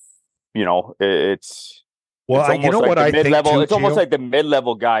 It's what I think too, it's almost like the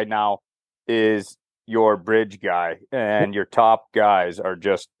mid-level guy now is your bridge guy, and your top guys are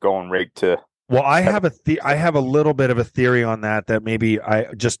just going right to. Well, I have a little bit of a theory on that maybe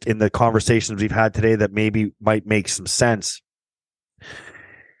I just in the conversations we've had today that maybe might make some sense.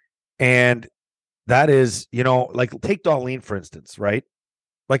 And that is, like take Darlene, for instance, right?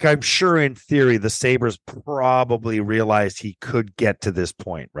 Like I'm sure in theory, the Sabres probably realized he could get to this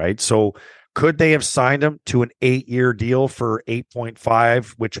point, right? So could they have signed him to an 8-year deal for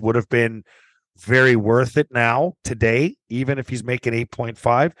 8.5, which would have been very worth it now today, even if he's making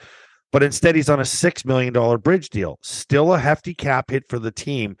 8.5? But instead, he's on a $6 million bridge deal. Still a hefty cap hit for the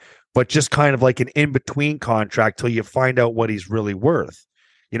team, but just kind of like an in-between contract till you find out what he's really worth.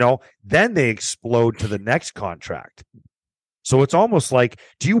 Then they explode to the next contract. So it's almost like,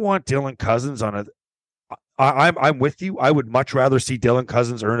 do you want Dylan Cousins on a I'm with you. I would much rather see Dylan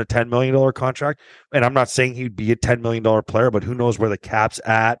Cousins earn a $10 million contract. And I'm not saying he'd be a $10 million player, but who knows where the cap's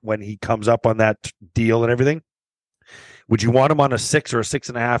at when he comes up on that deal and everything. Would you want him on a $6 or a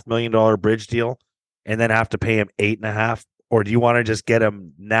 $6.5 million bridge deal and then have to pay him $8.5? Or do you want to just get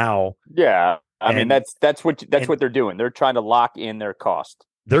him now? Yeah. I mean, that's what they're doing. They're trying to lock in their cost.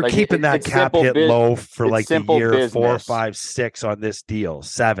 They're keeping that cap hit low for like the year business. 4, 5, 6 on this deal,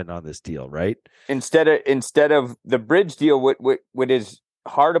 7 on this deal, right? Instead of the bridge deal, what is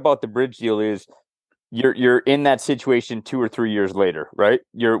hard about the bridge deal is you're in that situation 2 or 3 years later, right?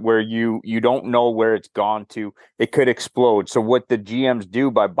 You're where you don't know where it's gone to. It could explode. So what the GMs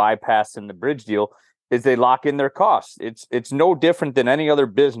do by bypassing the bridge deal is they lock in their costs. It's no different than any other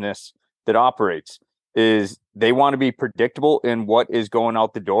business that operates. Is they want to be predictable in what is going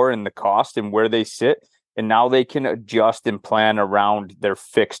out the door and the cost and where they sit. And now they can adjust and plan around their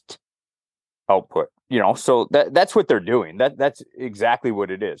fixed output. So that's what they're doing. That's exactly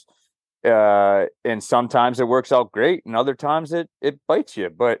what it is. And sometimes it works out great, and other times it bites you.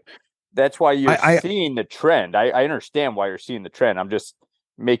 But that's why you're seeing the trend. I understand why you're seeing the trend. I'm just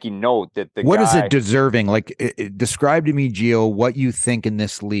making note that what is it deserving? Like, describe to me, Gio, what you think in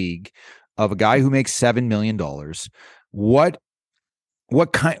this league of a guy who makes $7 million. What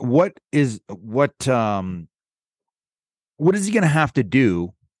is he going to have to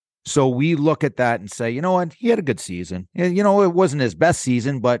do? So we look at that and say, you know what? He had a good season. It wasn't his best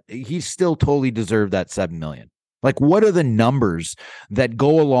season, but he still totally deserved that $7 million. Like, what are the numbers that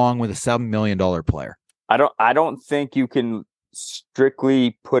go along with a $7 million player? I don't think you can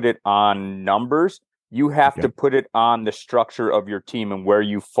strictly put it on numbers. You have to put it on the structure of your team and where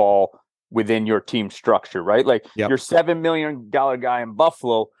you fall within your team structure, right? Like your $7 million guy in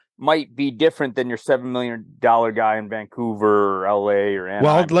Buffalo might be different than your $7 million guy in Vancouver or LA or Anaheim.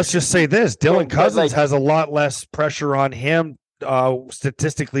 Well, let's just say this. Dylan Cousins has a lot less pressure on him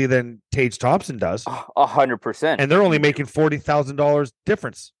statistically than Tage Thompson does. 100%. And they're only making $40,000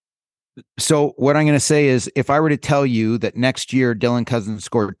 difference. So what I'm going to say is, if I were to tell you that next year Dylan Cousins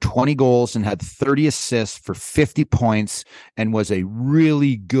scored 20 goals and had 30 assists for 50 points and was a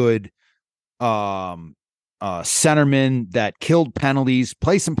really good centerman that killed penalties,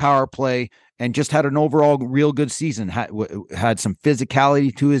 played some power play, and just had an overall real good season, had some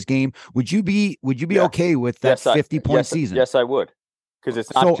physicality to his game, would you be okay with that 50-point season? Yes, I would, because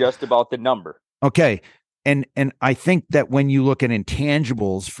it's not just about the number. Okay. And I think that when you look at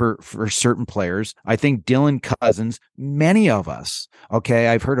intangibles for certain players, I think Dylan Cousins, many of us, okay,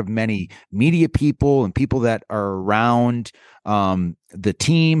 I've heard of many media people and people that are around the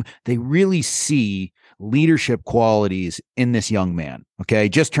team, they really see leadership qualities in this young man. Okay,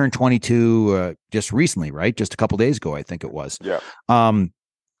 just turned 22 just recently, right? Just a couple days ago, I think it was. Yeah.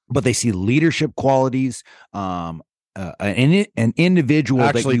 But they see leadership qualities, an individual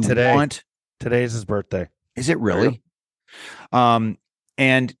actually, that you want. Today's his birthday. Is it really?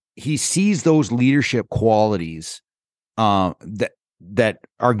 And he sees those leadership qualities that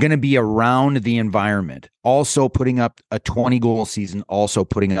are going to be around the environment, also putting up a 20-goal season, also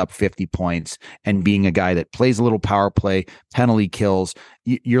putting up 50 points, and being a guy that plays a little power play, penalty kills.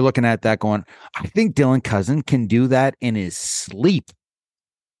 You're looking at that going, I think Dylan Cousins can do that in his sleep.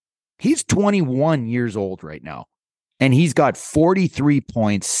 He's 21 years old right now. And he's got 43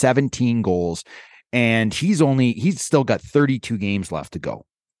 points, 17 goals, and he's still got 32 games left to go.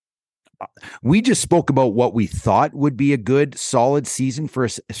 We just spoke about what we thought would be a good, solid season for a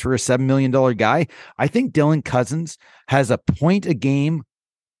 $7 million guy. I think Dylan Cousins has a point a game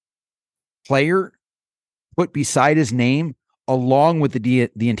player put beside his name, along with the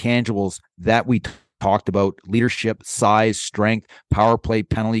intangibles that we talked about: leadership, size, strength, power play,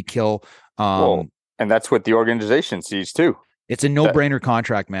 penalty kill. And that's what the organization sees too. It's a no-brainer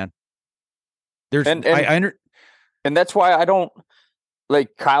contract, man. And that's why I don't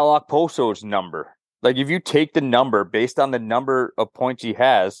like Kyle Okposo's number. Like, if you take the number based on the number of points he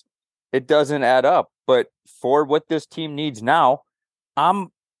has, it doesn't add up. But for what this team needs now,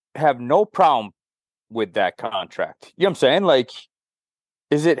 have no problem with that contract. You know what I'm saying? Like,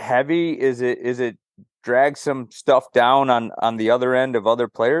 is it heavy? Is it drag some stuff down on the other end of other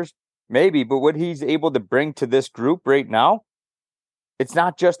players? Maybe, but what he's able to bring to this group right now, it's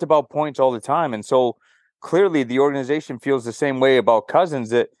not just about points all the time. And so clearly the organization feels the same way about Cousins,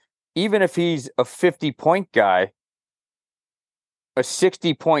 that even if he's a 50-point guy, a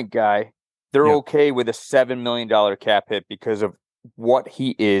 60-point guy, they're okay with a $7 million cap hit because of what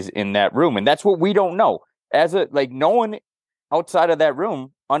he is in that room. And that's what we don't know. No one outside of that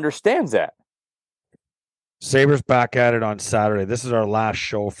room understands that. Sabres back at it on Saturday. This is our last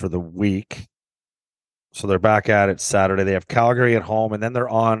show for the week. So they're back at it Saturday. They have Calgary at home, and then they're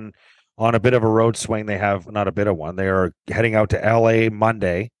on a bit of a road swing. They have not a bit of one. They are heading out to LA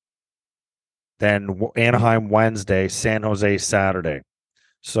Monday, then Anaheim Wednesday, San Jose Saturday.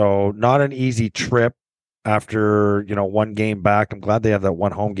 So not an easy trip after, one game back. I'm glad they have that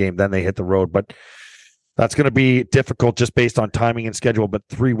one home game. Then they hit the road, but that's going to be difficult just based on timing and schedule, but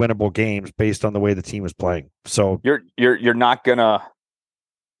 3 winnable games based on the way the team is playing. So you're not gonna.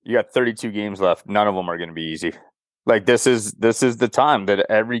 You got 32 games left. None of them are going to be easy. Like, this is the time that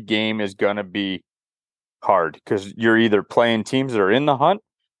every game is going to be hard, because you're either playing teams that are in the hunt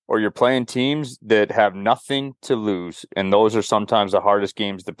or you're playing teams that have nothing to lose, and those are sometimes the hardest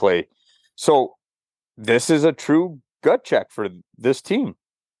games to play. So this is a true gut check for this team.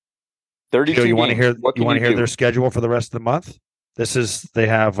 32 you want to hear? You want to hear their schedule for the rest of the month? They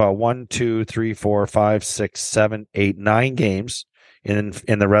have 1, 2, 3, 4, 5, 6, 7, 8, 9 games in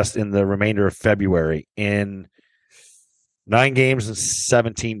the remainder of February in 9 games and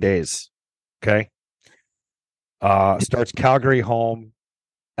 17 days. Okay. Starts Calgary home,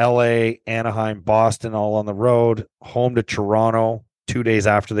 LA, Anaheim, Boston, all on the road, home to Toronto 2 days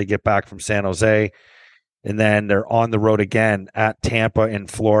after they get back from San Jose. And then they're on the road again at Tampa in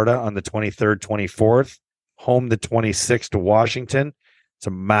Florida on the 23rd, 24th, home the 26th to Washington. It's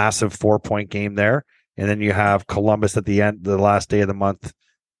a massive 4-point game there. And then you have Columbus at the last day of the month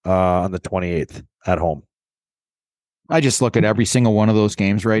on the 28th at home. I just look at every single one of those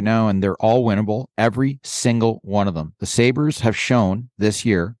games right now, and they're all winnable. Every single one of them. The Sabres have shown this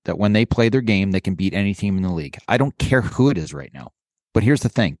year that when they play their game, they can beat any team in the league. I don't care who it is right now. But here's the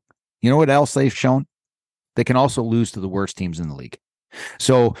thing. You know what else they've shown? They can also lose to the worst teams in the league.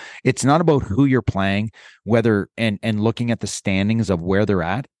 So it's not about who you're playing, whether and looking at the standings of where they're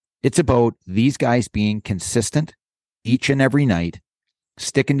at. It's about these guys being consistent each and every night,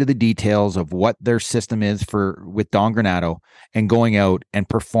 sticking to the details of what their system is with Don Granato, and going out and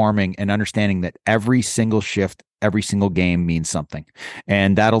performing and understanding that every single shift, every single game means something.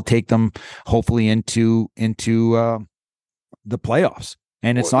 And that'll take them hopefully into the playoffs.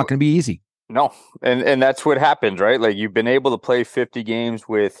 And it's not going to be easy. No. And that's what happens, right? Like, you've been able to play 50 games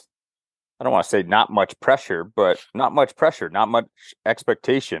with, I don't want to say not much pressure, not much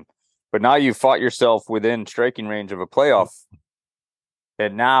expectation. But now you've fought yourself within striking range of a playoff.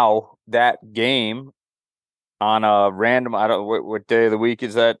 And now that game on a random, I don't know what day of the week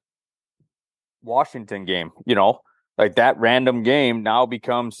is that Washington game, like that random game now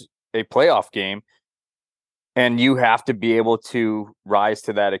becomes a playoff game. And you have to be able to rise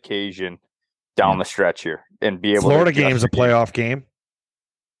to that occasion down the stretch here and be able Florida to game's a playoff game.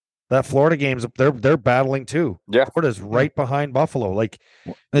 That Florida game's they're battling too. Yeah. Florida's right behind Buffalo. Like,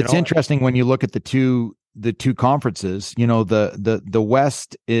 it's interesting when you look at the two conferences. The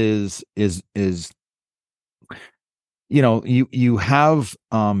West is you have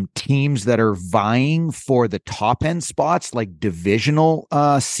teams that are vying for the top end spots, like divisional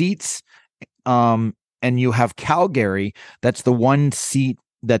seats, and you have Calgary, that's the one seat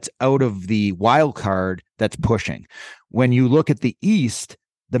that's out of the wild card that's pushing. When you look at the East,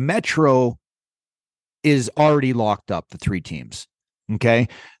 the Metro is already locked up, the 3 teams. Okay.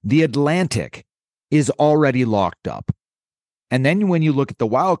 The Atlantic is already locked up. And then when you look at the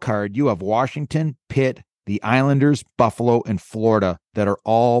wild card, you have Washington, Pitt, the Islanders, Buffalo, and Florida that are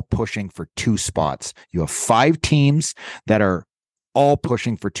all pushing for 2 spots. You have 5 teams that are all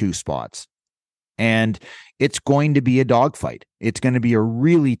pushing for 2 spots. And it's going to be a dogfight. It's going to be a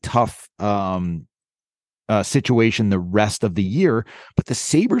really tough situation the rest of the year. But the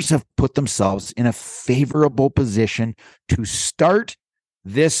Sabres have put themselves in a favorable position to start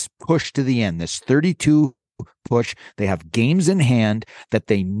this push to the end, this 32 push. They have games in hand that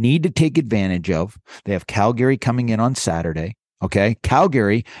they need to take advantage of. They have Calgary coming in on Saturday. Okay.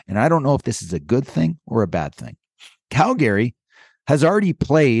 Calgary, and I don't know if this is a good thing or a bad thing. Calgary has already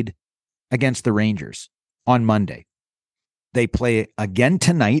played against the Rangers on Monday. They play again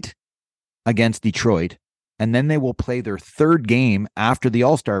tonight against Detroit, and then they will play their 3rd game after the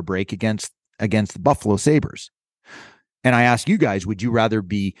All-Star break against the Buffalo Sabres. And I ask you guys, would you rather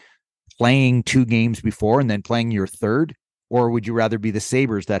be playing 2 games before and then playing your 3rd, or would you rather be the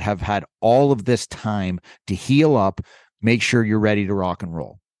Sabres that have had all of this time to heal up, make sure you're ready to rock and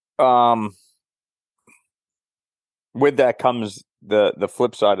roll? With that comes the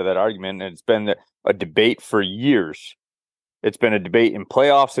flip side of that argument, and it's been a debate for years. It's been a debate in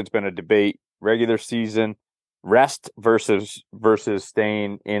playoffs. It's been a debate regular season, rest versus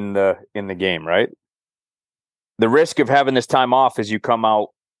staying in the game, right? The risk of having this time off is you come out,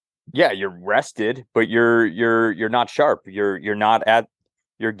 you're rested, but you're not sharp. You're not at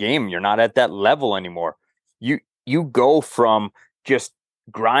your game. You're not at that level anymore. You go from just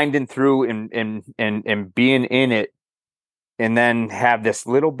grinding through and being in it, and then have this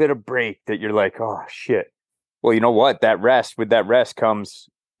little bit of break that you're like, oh shit. Well, you know what? With that rest comes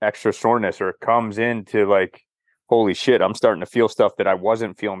extra soreness, or it comes into like, holy shit, I'm starting to feel stuff that I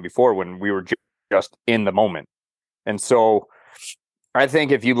wasn't feeling before when we were just in the moment. And so I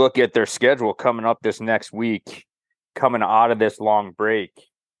think if you look at their schedule coming up this next week, coming out of this long break,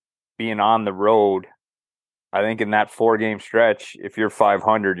 being on the road, I think in that 4-game stretch, if you're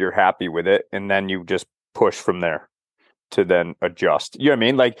 500, you're happy with it. And then you just push from there to then adjust. You know what I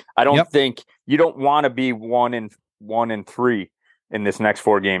mean? Like, I don't think you don't want to be 1-3 in this next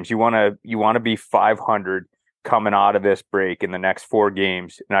 4 games. You want to be 500 coming out of this break in the next 4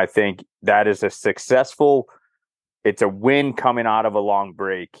 games. And I think that is it's a win coming out of a long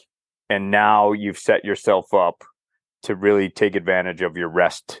break. And now you've set yourself up to really take advantage of your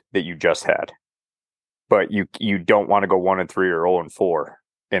rest that you just had. But you don't want to go 1-3 or 0-4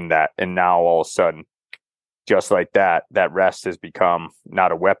 in that. And now all of a sudden, just like that rest has become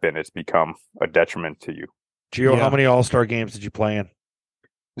not a weapon, it's become a detriment to you. Gio, how many All-Star games did you play in?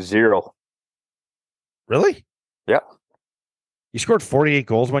 0. Really? Yeah. You scored 48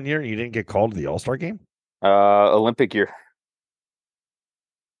 goals one year and you didn't get called to the All-Star game? Olympic year.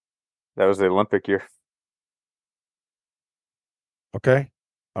 That was the Olympic year. Okay.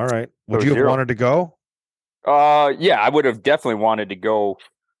 All right. Would So you have 0. wanted to go? Yeah, I would have definitely wanted to go.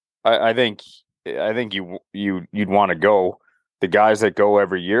 I think you'd want to go. The guys that go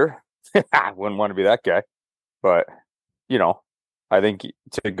every year, I wouldn't want to be that guy. But I think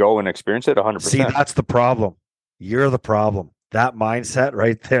to go and experience it 100%. See, that's the problem. You're the problem. That mindset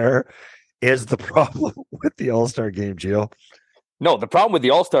right there is the problem with the All-Star game, Gio. No, the problem with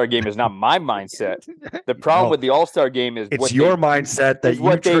the All-Star game is not my mindset. The problem with the All-Star game is it's your mindset that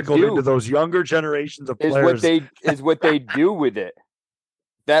you trickled into those younger generations of players. Is what they do with it.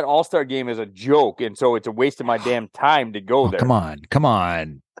 That All-Star game is a joke, and so it's a waste of my damn time to go there. Come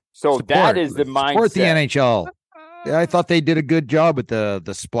on. So that is the mindset. Support the NHL. Yeah, I thought they did a good job with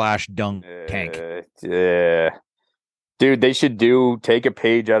the splash dunk tank. Dude, they should take a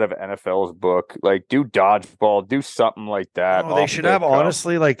page out of NFL's book, like do dodgeball, do something like that. They should have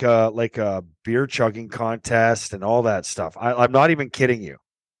honestly like a beer chugging contest and all that stuff. I'm not even kidding you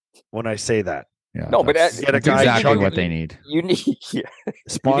when I say that. Yeah, no, but that's exactly what they need. You need,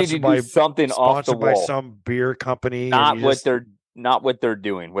 sponsored by something off the wall. By some beer company. Not what they're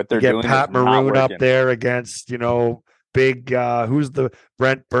doing. What they're doing. Pat Maroon up there against big who's the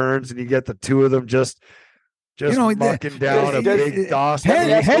Brent Burns, and you get the two of them just mucking down a big DOS.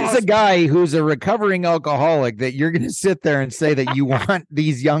 Head's a guy who's a recovering alcoholic that you're going to sit there and say that you want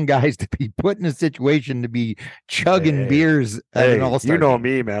these young guys to be put in a situation to be chugging beers at an All-Star game.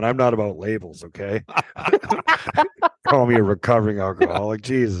 Me, man. I'm not about labels, okay? Call me a recovering alcoholic.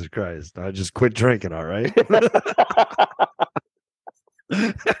 Jesus Christ. I just quit drinking, all right?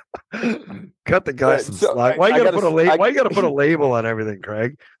 Cut the guy some slack. Why you gotta put a label on everything,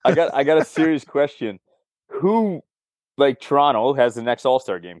 Craig? I got a serious question. Who, like Toronto, has the next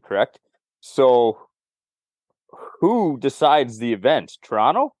All-Star game, correct? So who decides the event?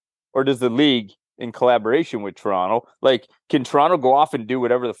 Toronto? Or does the league in collaboration with Toronto? Like, can Toronto go off and do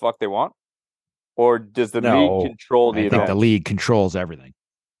whatever the fuck they want? Or does the league control the event? I think the league controls everything.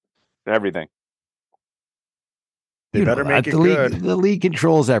 Everything. They better make it good. The league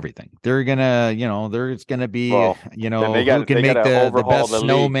controls everything. They're gonna, there's gonna be, who can make the best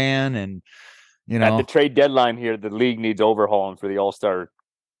snowman and. At the trade deadline here, the league needs overhauling for the All-Star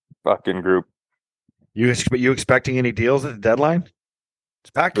fucking group. You expecting any deals at the deadline?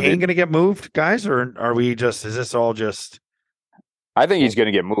 Is Pat Kane going to get moved, guys, or are we just? Is this all just? I think he's going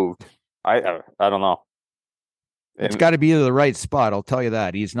to get moved. I don't know. It's got to be the right spot. I'll tell you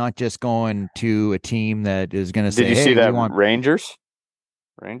that. He's not just going to a team that is going to say, "Did you see that Rangers?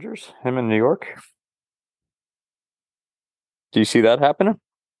 Him in New York. Do you see that happening?"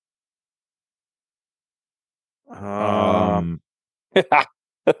 He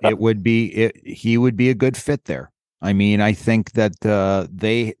would be a good fit there. I mean, I think that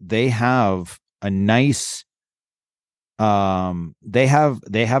they have a nice they have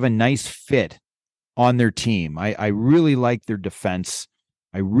a nice fit on their team. I really like their defense.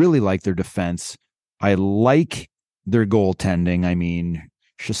 I like their goaltending. I mean,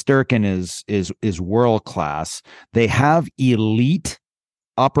 Shesterkin is world class. They have elite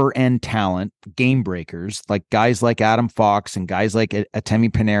upper end talent, game breakers, like guys like Adam Fox and guys like Artemi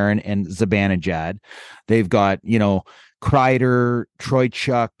Panarin and Zibanejad. They've got, Kreider,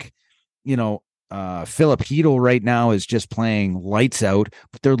 Troychuk, Philip Hedl right now is just playing lights out,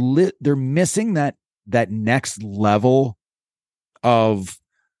 but they're missing that next level of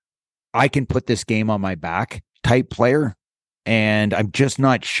I can put this game on my back type player. And I'm just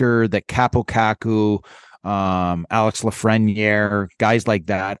not sure that Capo Kaku, Alex Lafreniere, guys like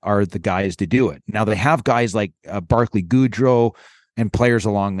that are the guys to do it. Now they have guys like Barclay Goodrow and players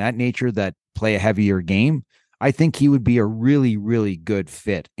along that nature that play a heavier game. I think he would be a really, really good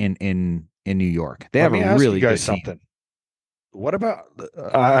fit in New York. They have a really good team. What about?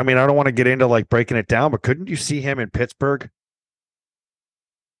 I mean, I don't want to get into like breaking it down, but couldn't you see him in Pittsburgh?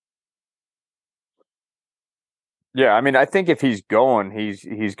 Yeah, I mean, I think if he's going,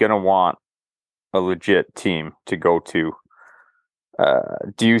 he's going to want a legit team to go to. I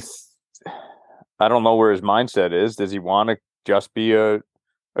don't know where his mindset is. Does he want to just be a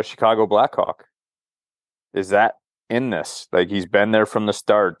Chicago Blackhawk? Is that in this? Like, he's been there from the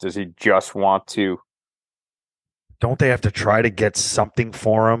start. Does he just want to don't they have to try to get something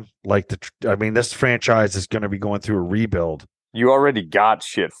for him? Like this franchise is going to be going through a rebuild. You already got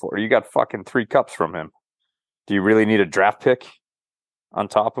shit for it. You got fucking 3 cups from him. Do you really need a draft pick on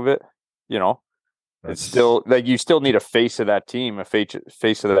top of it? You know, it's still like you still need a face of that team, a face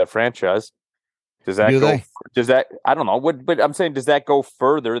of that franchise. Does that go? Does that? I don't know. But I'm saying, does that go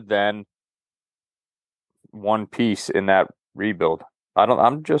further than one piece in that rebuild?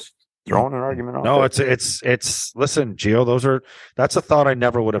 I'm just throwing an argument out. No, it's listen, Gio, that's a thought I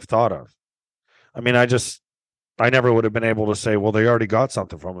never would have thought of. I mean, I never would have been able to say, well, they already got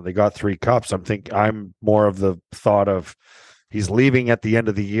something from him. They got 3 cups. I'm more of the thought of he's leaving at the end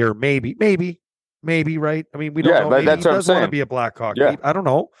of the year. Maybe, right? I mean, we don't know. Maybe that's he what I'm does saying. Want to be a Blackhawk. Yeah. I don't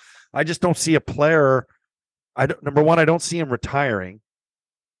know. I just don't see a player. Number one, I don't see him retiring.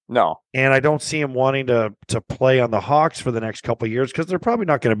 No. And I don't see him wanting to play on the Hawks for the next couple of years because they're probably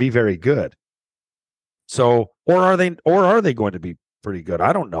not going to be very good. So, or are they going to be pretty good?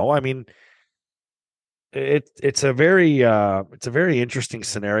 I don't know. I mean, it's a very interesting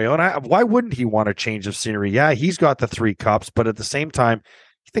scenario. And why wouldn't he want a change of scenery? Yeah, he's got the 3 cups, but at the same time,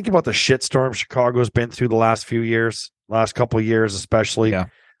 think about the shitstorm Chicago's been through the last couple of years, especially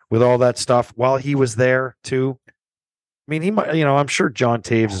with all that stuff while he was there too. I mean, he might, I'm sure John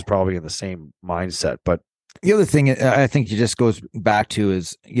Taves is probably in the same mindset, but the other thing I think it just goes back to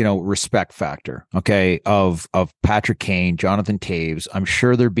is, respect factor, okay, of Patrick Kane, Jonathan Taves. I'm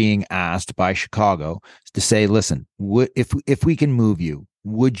sure they're being asked by Chicago to say, listen, if we can move you,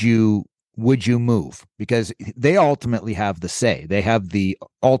 would you move? Because they ultimately have the say. They have the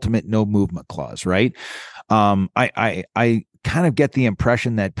ultimate no movement clause, right? I kind of get the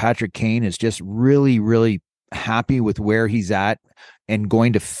impression that Patrick Kane is just really, really happy with where he's at and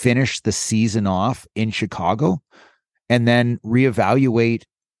going to finish the season off in Chicago and then reevaluate,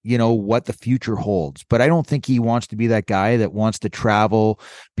 what the future holds. But I don't think he wants to be that guy that wants to travel,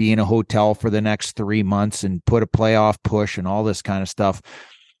 be in a hotel for the next 3 months and put a playoff push and all this kind of stuff,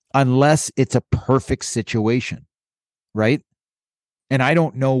 unless it's a perfect situation, right? And I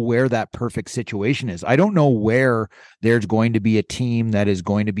don't know where that perfect situation is. I don't know where there's going to be a team that is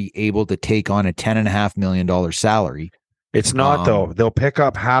going to be able to take on a $10.5 million salary. It's not though. They'll pick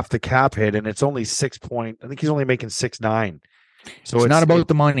up half the cap hit, and it's only I think he's only making 6.9. So it's not about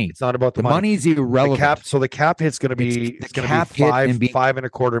the money. It's not about the money. Money's irrelevant. The cap hit's going to be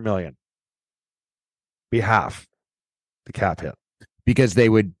 $5.25 million. Be half the cap hit because they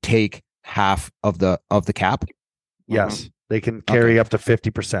would take half of the cap. Yes. They can carry up to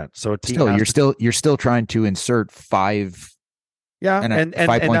 50%. So you're still trying to insert 5. Yeah, and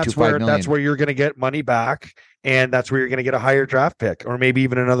that's where you're going to get money back, and that's where you're going to get a higher draft pick, or maybe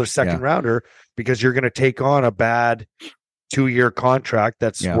even another second rounder, because you're going to take on a bad 2-year contract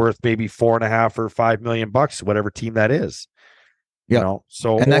that's worth maybe $4.5 or $5 million, whatever team that is.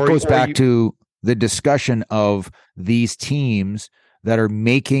 So and that goes back to the discussion of these teams that are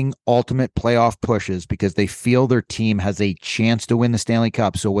making ultimate playoff pushes because they feel their team has a chance to win the Stanley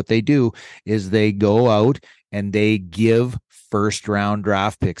Cup. So what they do is they go out and they give first-round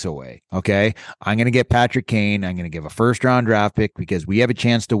draft picks away. Okay, I'm going to get Patrick Kane. I'm going to give a first-round draft pick because we have a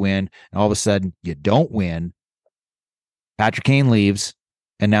chance to win. And all of a sudden, you don't win. Patrick Kane leaves,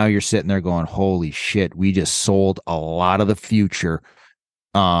 and now you're sitting there going, "Holy shit, we just sold a lot of the future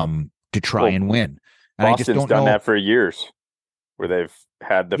to try and win." And Boston's I just don't done know that for years, where they've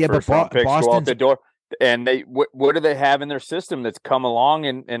had the first round picks go out the door, and they what do they have in their system that's come along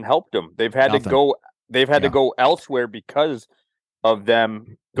and helped them? They've had Nothing. to go. They've had to go elsewhere because of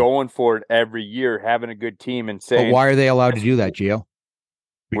them going for it every year, having a good team, and saying. But why are they allowed to do that, Gio?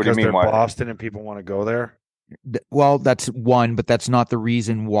 Because they're Boston and people want to go there. Well, that's one, but that's not the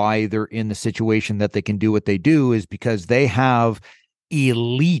reason why they're in the situation that they can do what they do. Is because they have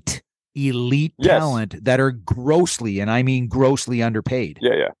elite talent that are grossly, and I mean grossly, underpaid.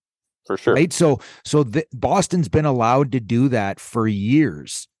 Yeah, for sure. Right. So Boston's been allowed to do that for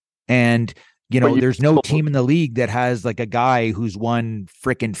years, and there's no team in the league that has like a guy who's won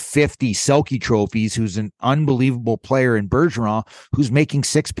freaking 50 Selke trophies, who's an unbelievable player in Bergeron, who's making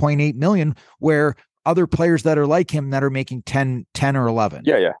 $6.8 million, where other players that are like him that are making 10 or 11.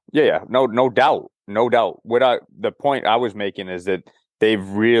 Yeah. No doubt. The point I was making is that they've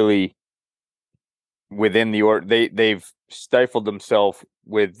really within they've stifled themselves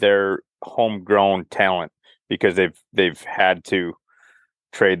with their homegrown talent because they've had to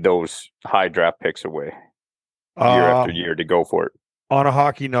trade those high draft picks away year after year to go for it. On a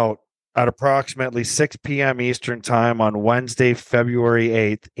hockey note, at approximately 6 p.m. Eastern time on Wednesday, February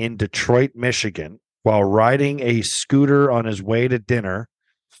 8th in Detroit, Michigan, while riding a scooter on his way to dinner,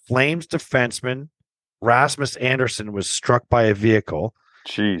 Flames defenseman Rasmus Anderson was struck by a vehicle.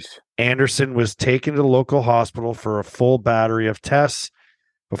 Jeez. Anderson was taken to the local hospital for a full battery of tests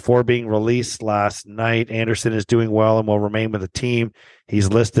before being released last night. Anderson is doing well and will remain with the team. He's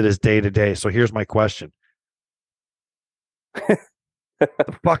listed as day-to-day. So here's my question. What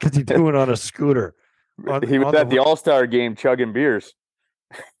the fuck is he doing on a scooter? He was at the All-Star game chugging beers.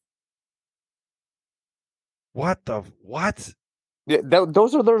 What? Yeah,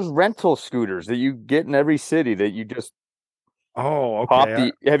 those are those rental scooters that you get in every city that you just pop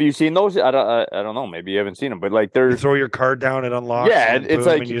the. Have you seen those? I don't know. Maybe you haven't seen them, but like you throw your card down, it unlocks. Yeah, it's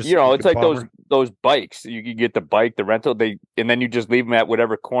like it's like those bikes. You get the bike, the rental, and then you just leave them at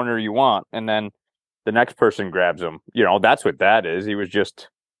whatever corner you want, and then the next person grabs them. That's what that is. He was just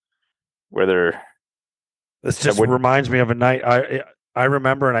This just reminds me of a night I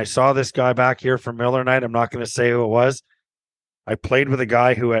remember, and I saw this guy back here from Miller Night. I'm not going to say who it was. I played with a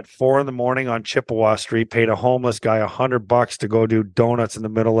guy who at 4 a.m. on Chippewa Street paid a homeless guy $100 to go do donuts in the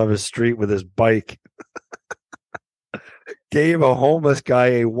middle of his street with his bike. Gave a homeless guy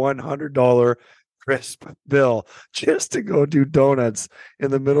a $100 crisp bill just to go do donuts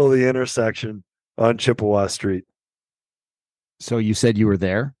in the middle of the intersection on Chippewa Street. So you said you were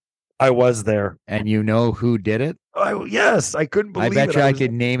there? I was there. And you know who did it? Yes, I couldn't believe it. I bet you I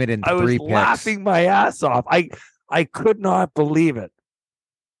could name it in 3 picks. I was laughing my ass off. I could not believe it.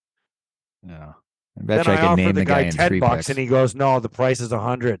 No. I bet you I could name the guy in 3 $10 picks. And he goes, no, the price is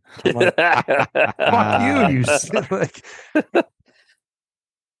 $100. I'm like, fuck you.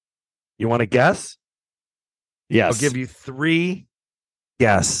 You want to guess? Yes. I'll give you 3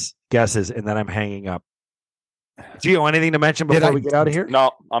 guesses, and then I'm hanging up. Gio, anything to mention before we get out of here?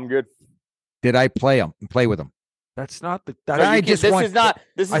 No, I'm good. Did I play with him? That's not the.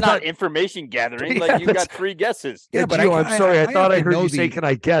 This is not information gathering. Yeah, like you got 3 guesses. Yeah, but Gio, I'm sorry. I thought I heard you say, "Can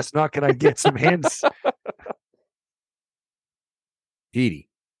I guess?" Not can I get some hints? Petey,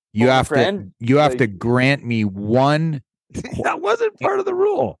 you have to grant me one. That wasn't part of the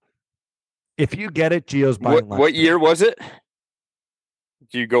rule. If you get it, Gio's buying lunch. What year was it?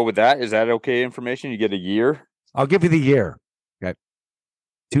 Do you go with that? Is that okay information? You get a year? I'll give you the year. Okay.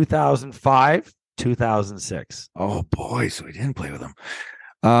 2005, 2006. Oh boy, so we didn't play with him.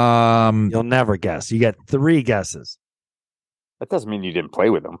 You'll never guess. You get 3 guesses. That doesn't mean you didn't play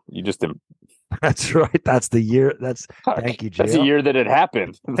with him. You just didn't. That's right. That's the year. Thank you, Gio. That's the year that it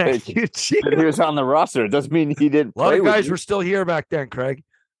happened. Thank you, Gio. That he was on the roster. It doesn't mean he didn't play. A lot of guys were still here back then, Craig.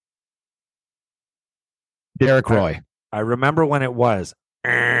 Derek Roy. I remember when it was.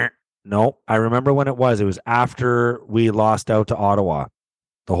 No, I remember when it was. It was after we lost out to Ottawa.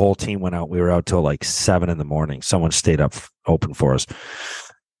 The whole team went out. We were out till like 7 a.m. Someone stayed up open for us,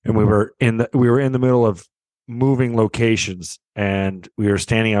 and we were in the middle of moving locations, and we were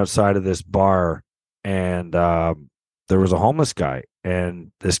standing outside of this bar, and there was a homeless guy,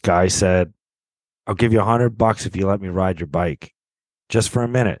 and this guy said, "I'll give you $100 if you let me ride your bike, just for a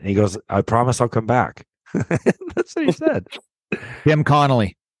minute." And he goes, "I promise I'll come back." That's what he said. Tim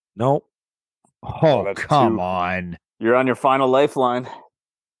Connolly. Nope. Oh, come on. You're on your final lifeline.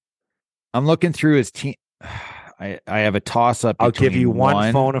 I'm looking through his team. I have a toss up. I'll give you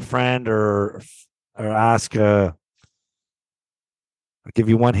one phone a friend or ask I'll give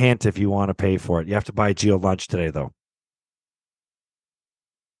you one hint if you want to pay for it. You have to buy Gio lunch today, though.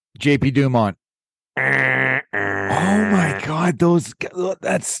 JP Dumont. Oh my God,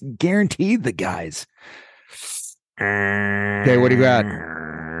 that's guaranteed the guys. Okay, what do you got?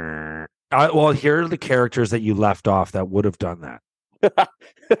 Well, here are the characters that you left off that would have done that.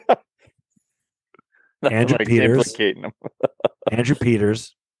 Andrew Peters. Andrew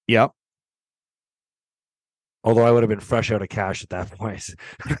Peters. Yep. Although I would have been fresh out of cash at that point.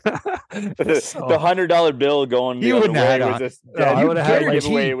 The $100 bill going. You wouldn't have had was I would have had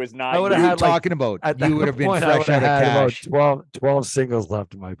giveaway. It was not. I would have had talking about. You would have been fresh out of cash. About 12 singles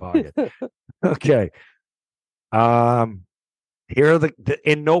left in my pocket. Okay. Here are the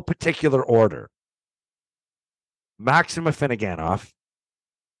in no particular order. Maxim Afinogenov,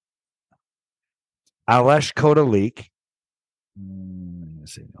 Alesh Kodalik,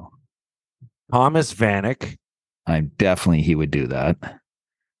 Thomas Vanek. He would do that.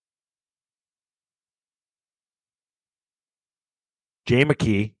 Jay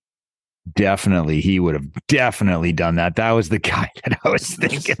McKee. Definitely, he would have definitely done that. That was the guy that I was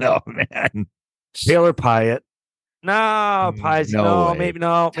thinking of, man. Taylor Pyatt. No, Pyatt. No, maybe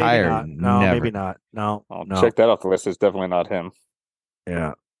no. Maybe not. No, never. maybe not. No, no. Check that off the list. It's definitely not him.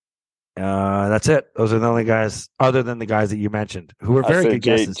 Yeah. That's it. Those are the only guys, other than the guys that you mentioned, who were very good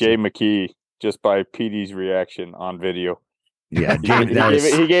guesses. Jay McKee, just by PD's reaction on video. Yeah, he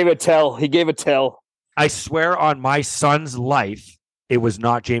gave a tell. He gave a tell. I swear on my son's life, it was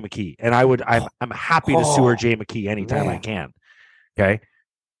not Jay McKee. And I'm happy to sue her Jay McKee anytime I can. Okay.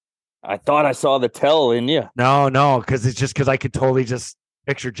 I thought I saw the tell in you. No, because it's just because I could totally just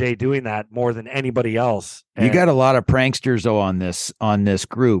picture Jay doing that more than anybody else. You got a lot of pranksters though on this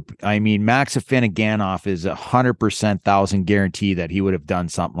group. I mean, Max Affinaganoff is 100% thousand guarantee that he would have done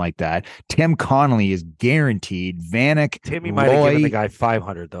something like that. Tim Connolly is guaranteed. Vanek, Timmy might have given the guy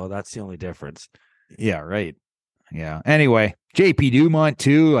 500 though. That's the only difference. Yeah, right. Yeah. Anyway, JP Dumont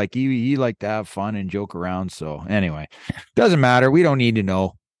too. Like he liked to have fun and joke around. So anyway, doesn't matter. We don't need to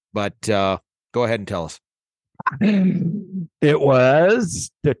know. But go ahead and tell us. It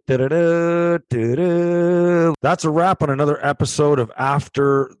was. That's a wrap on another episode of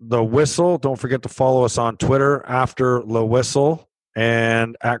After the Whistle. Don't forget to follow us on Twitter, After the Whistle,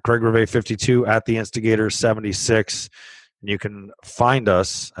 and at Craig Rivet 52, at the Instigator 76. And you can find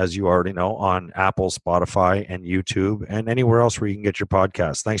us, as you already know, on Apple, Spotify, and YouTube, and anywhere else where you can get your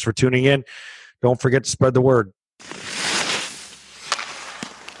podcasts. Thanks for tuning in. Don't forget to spread the word.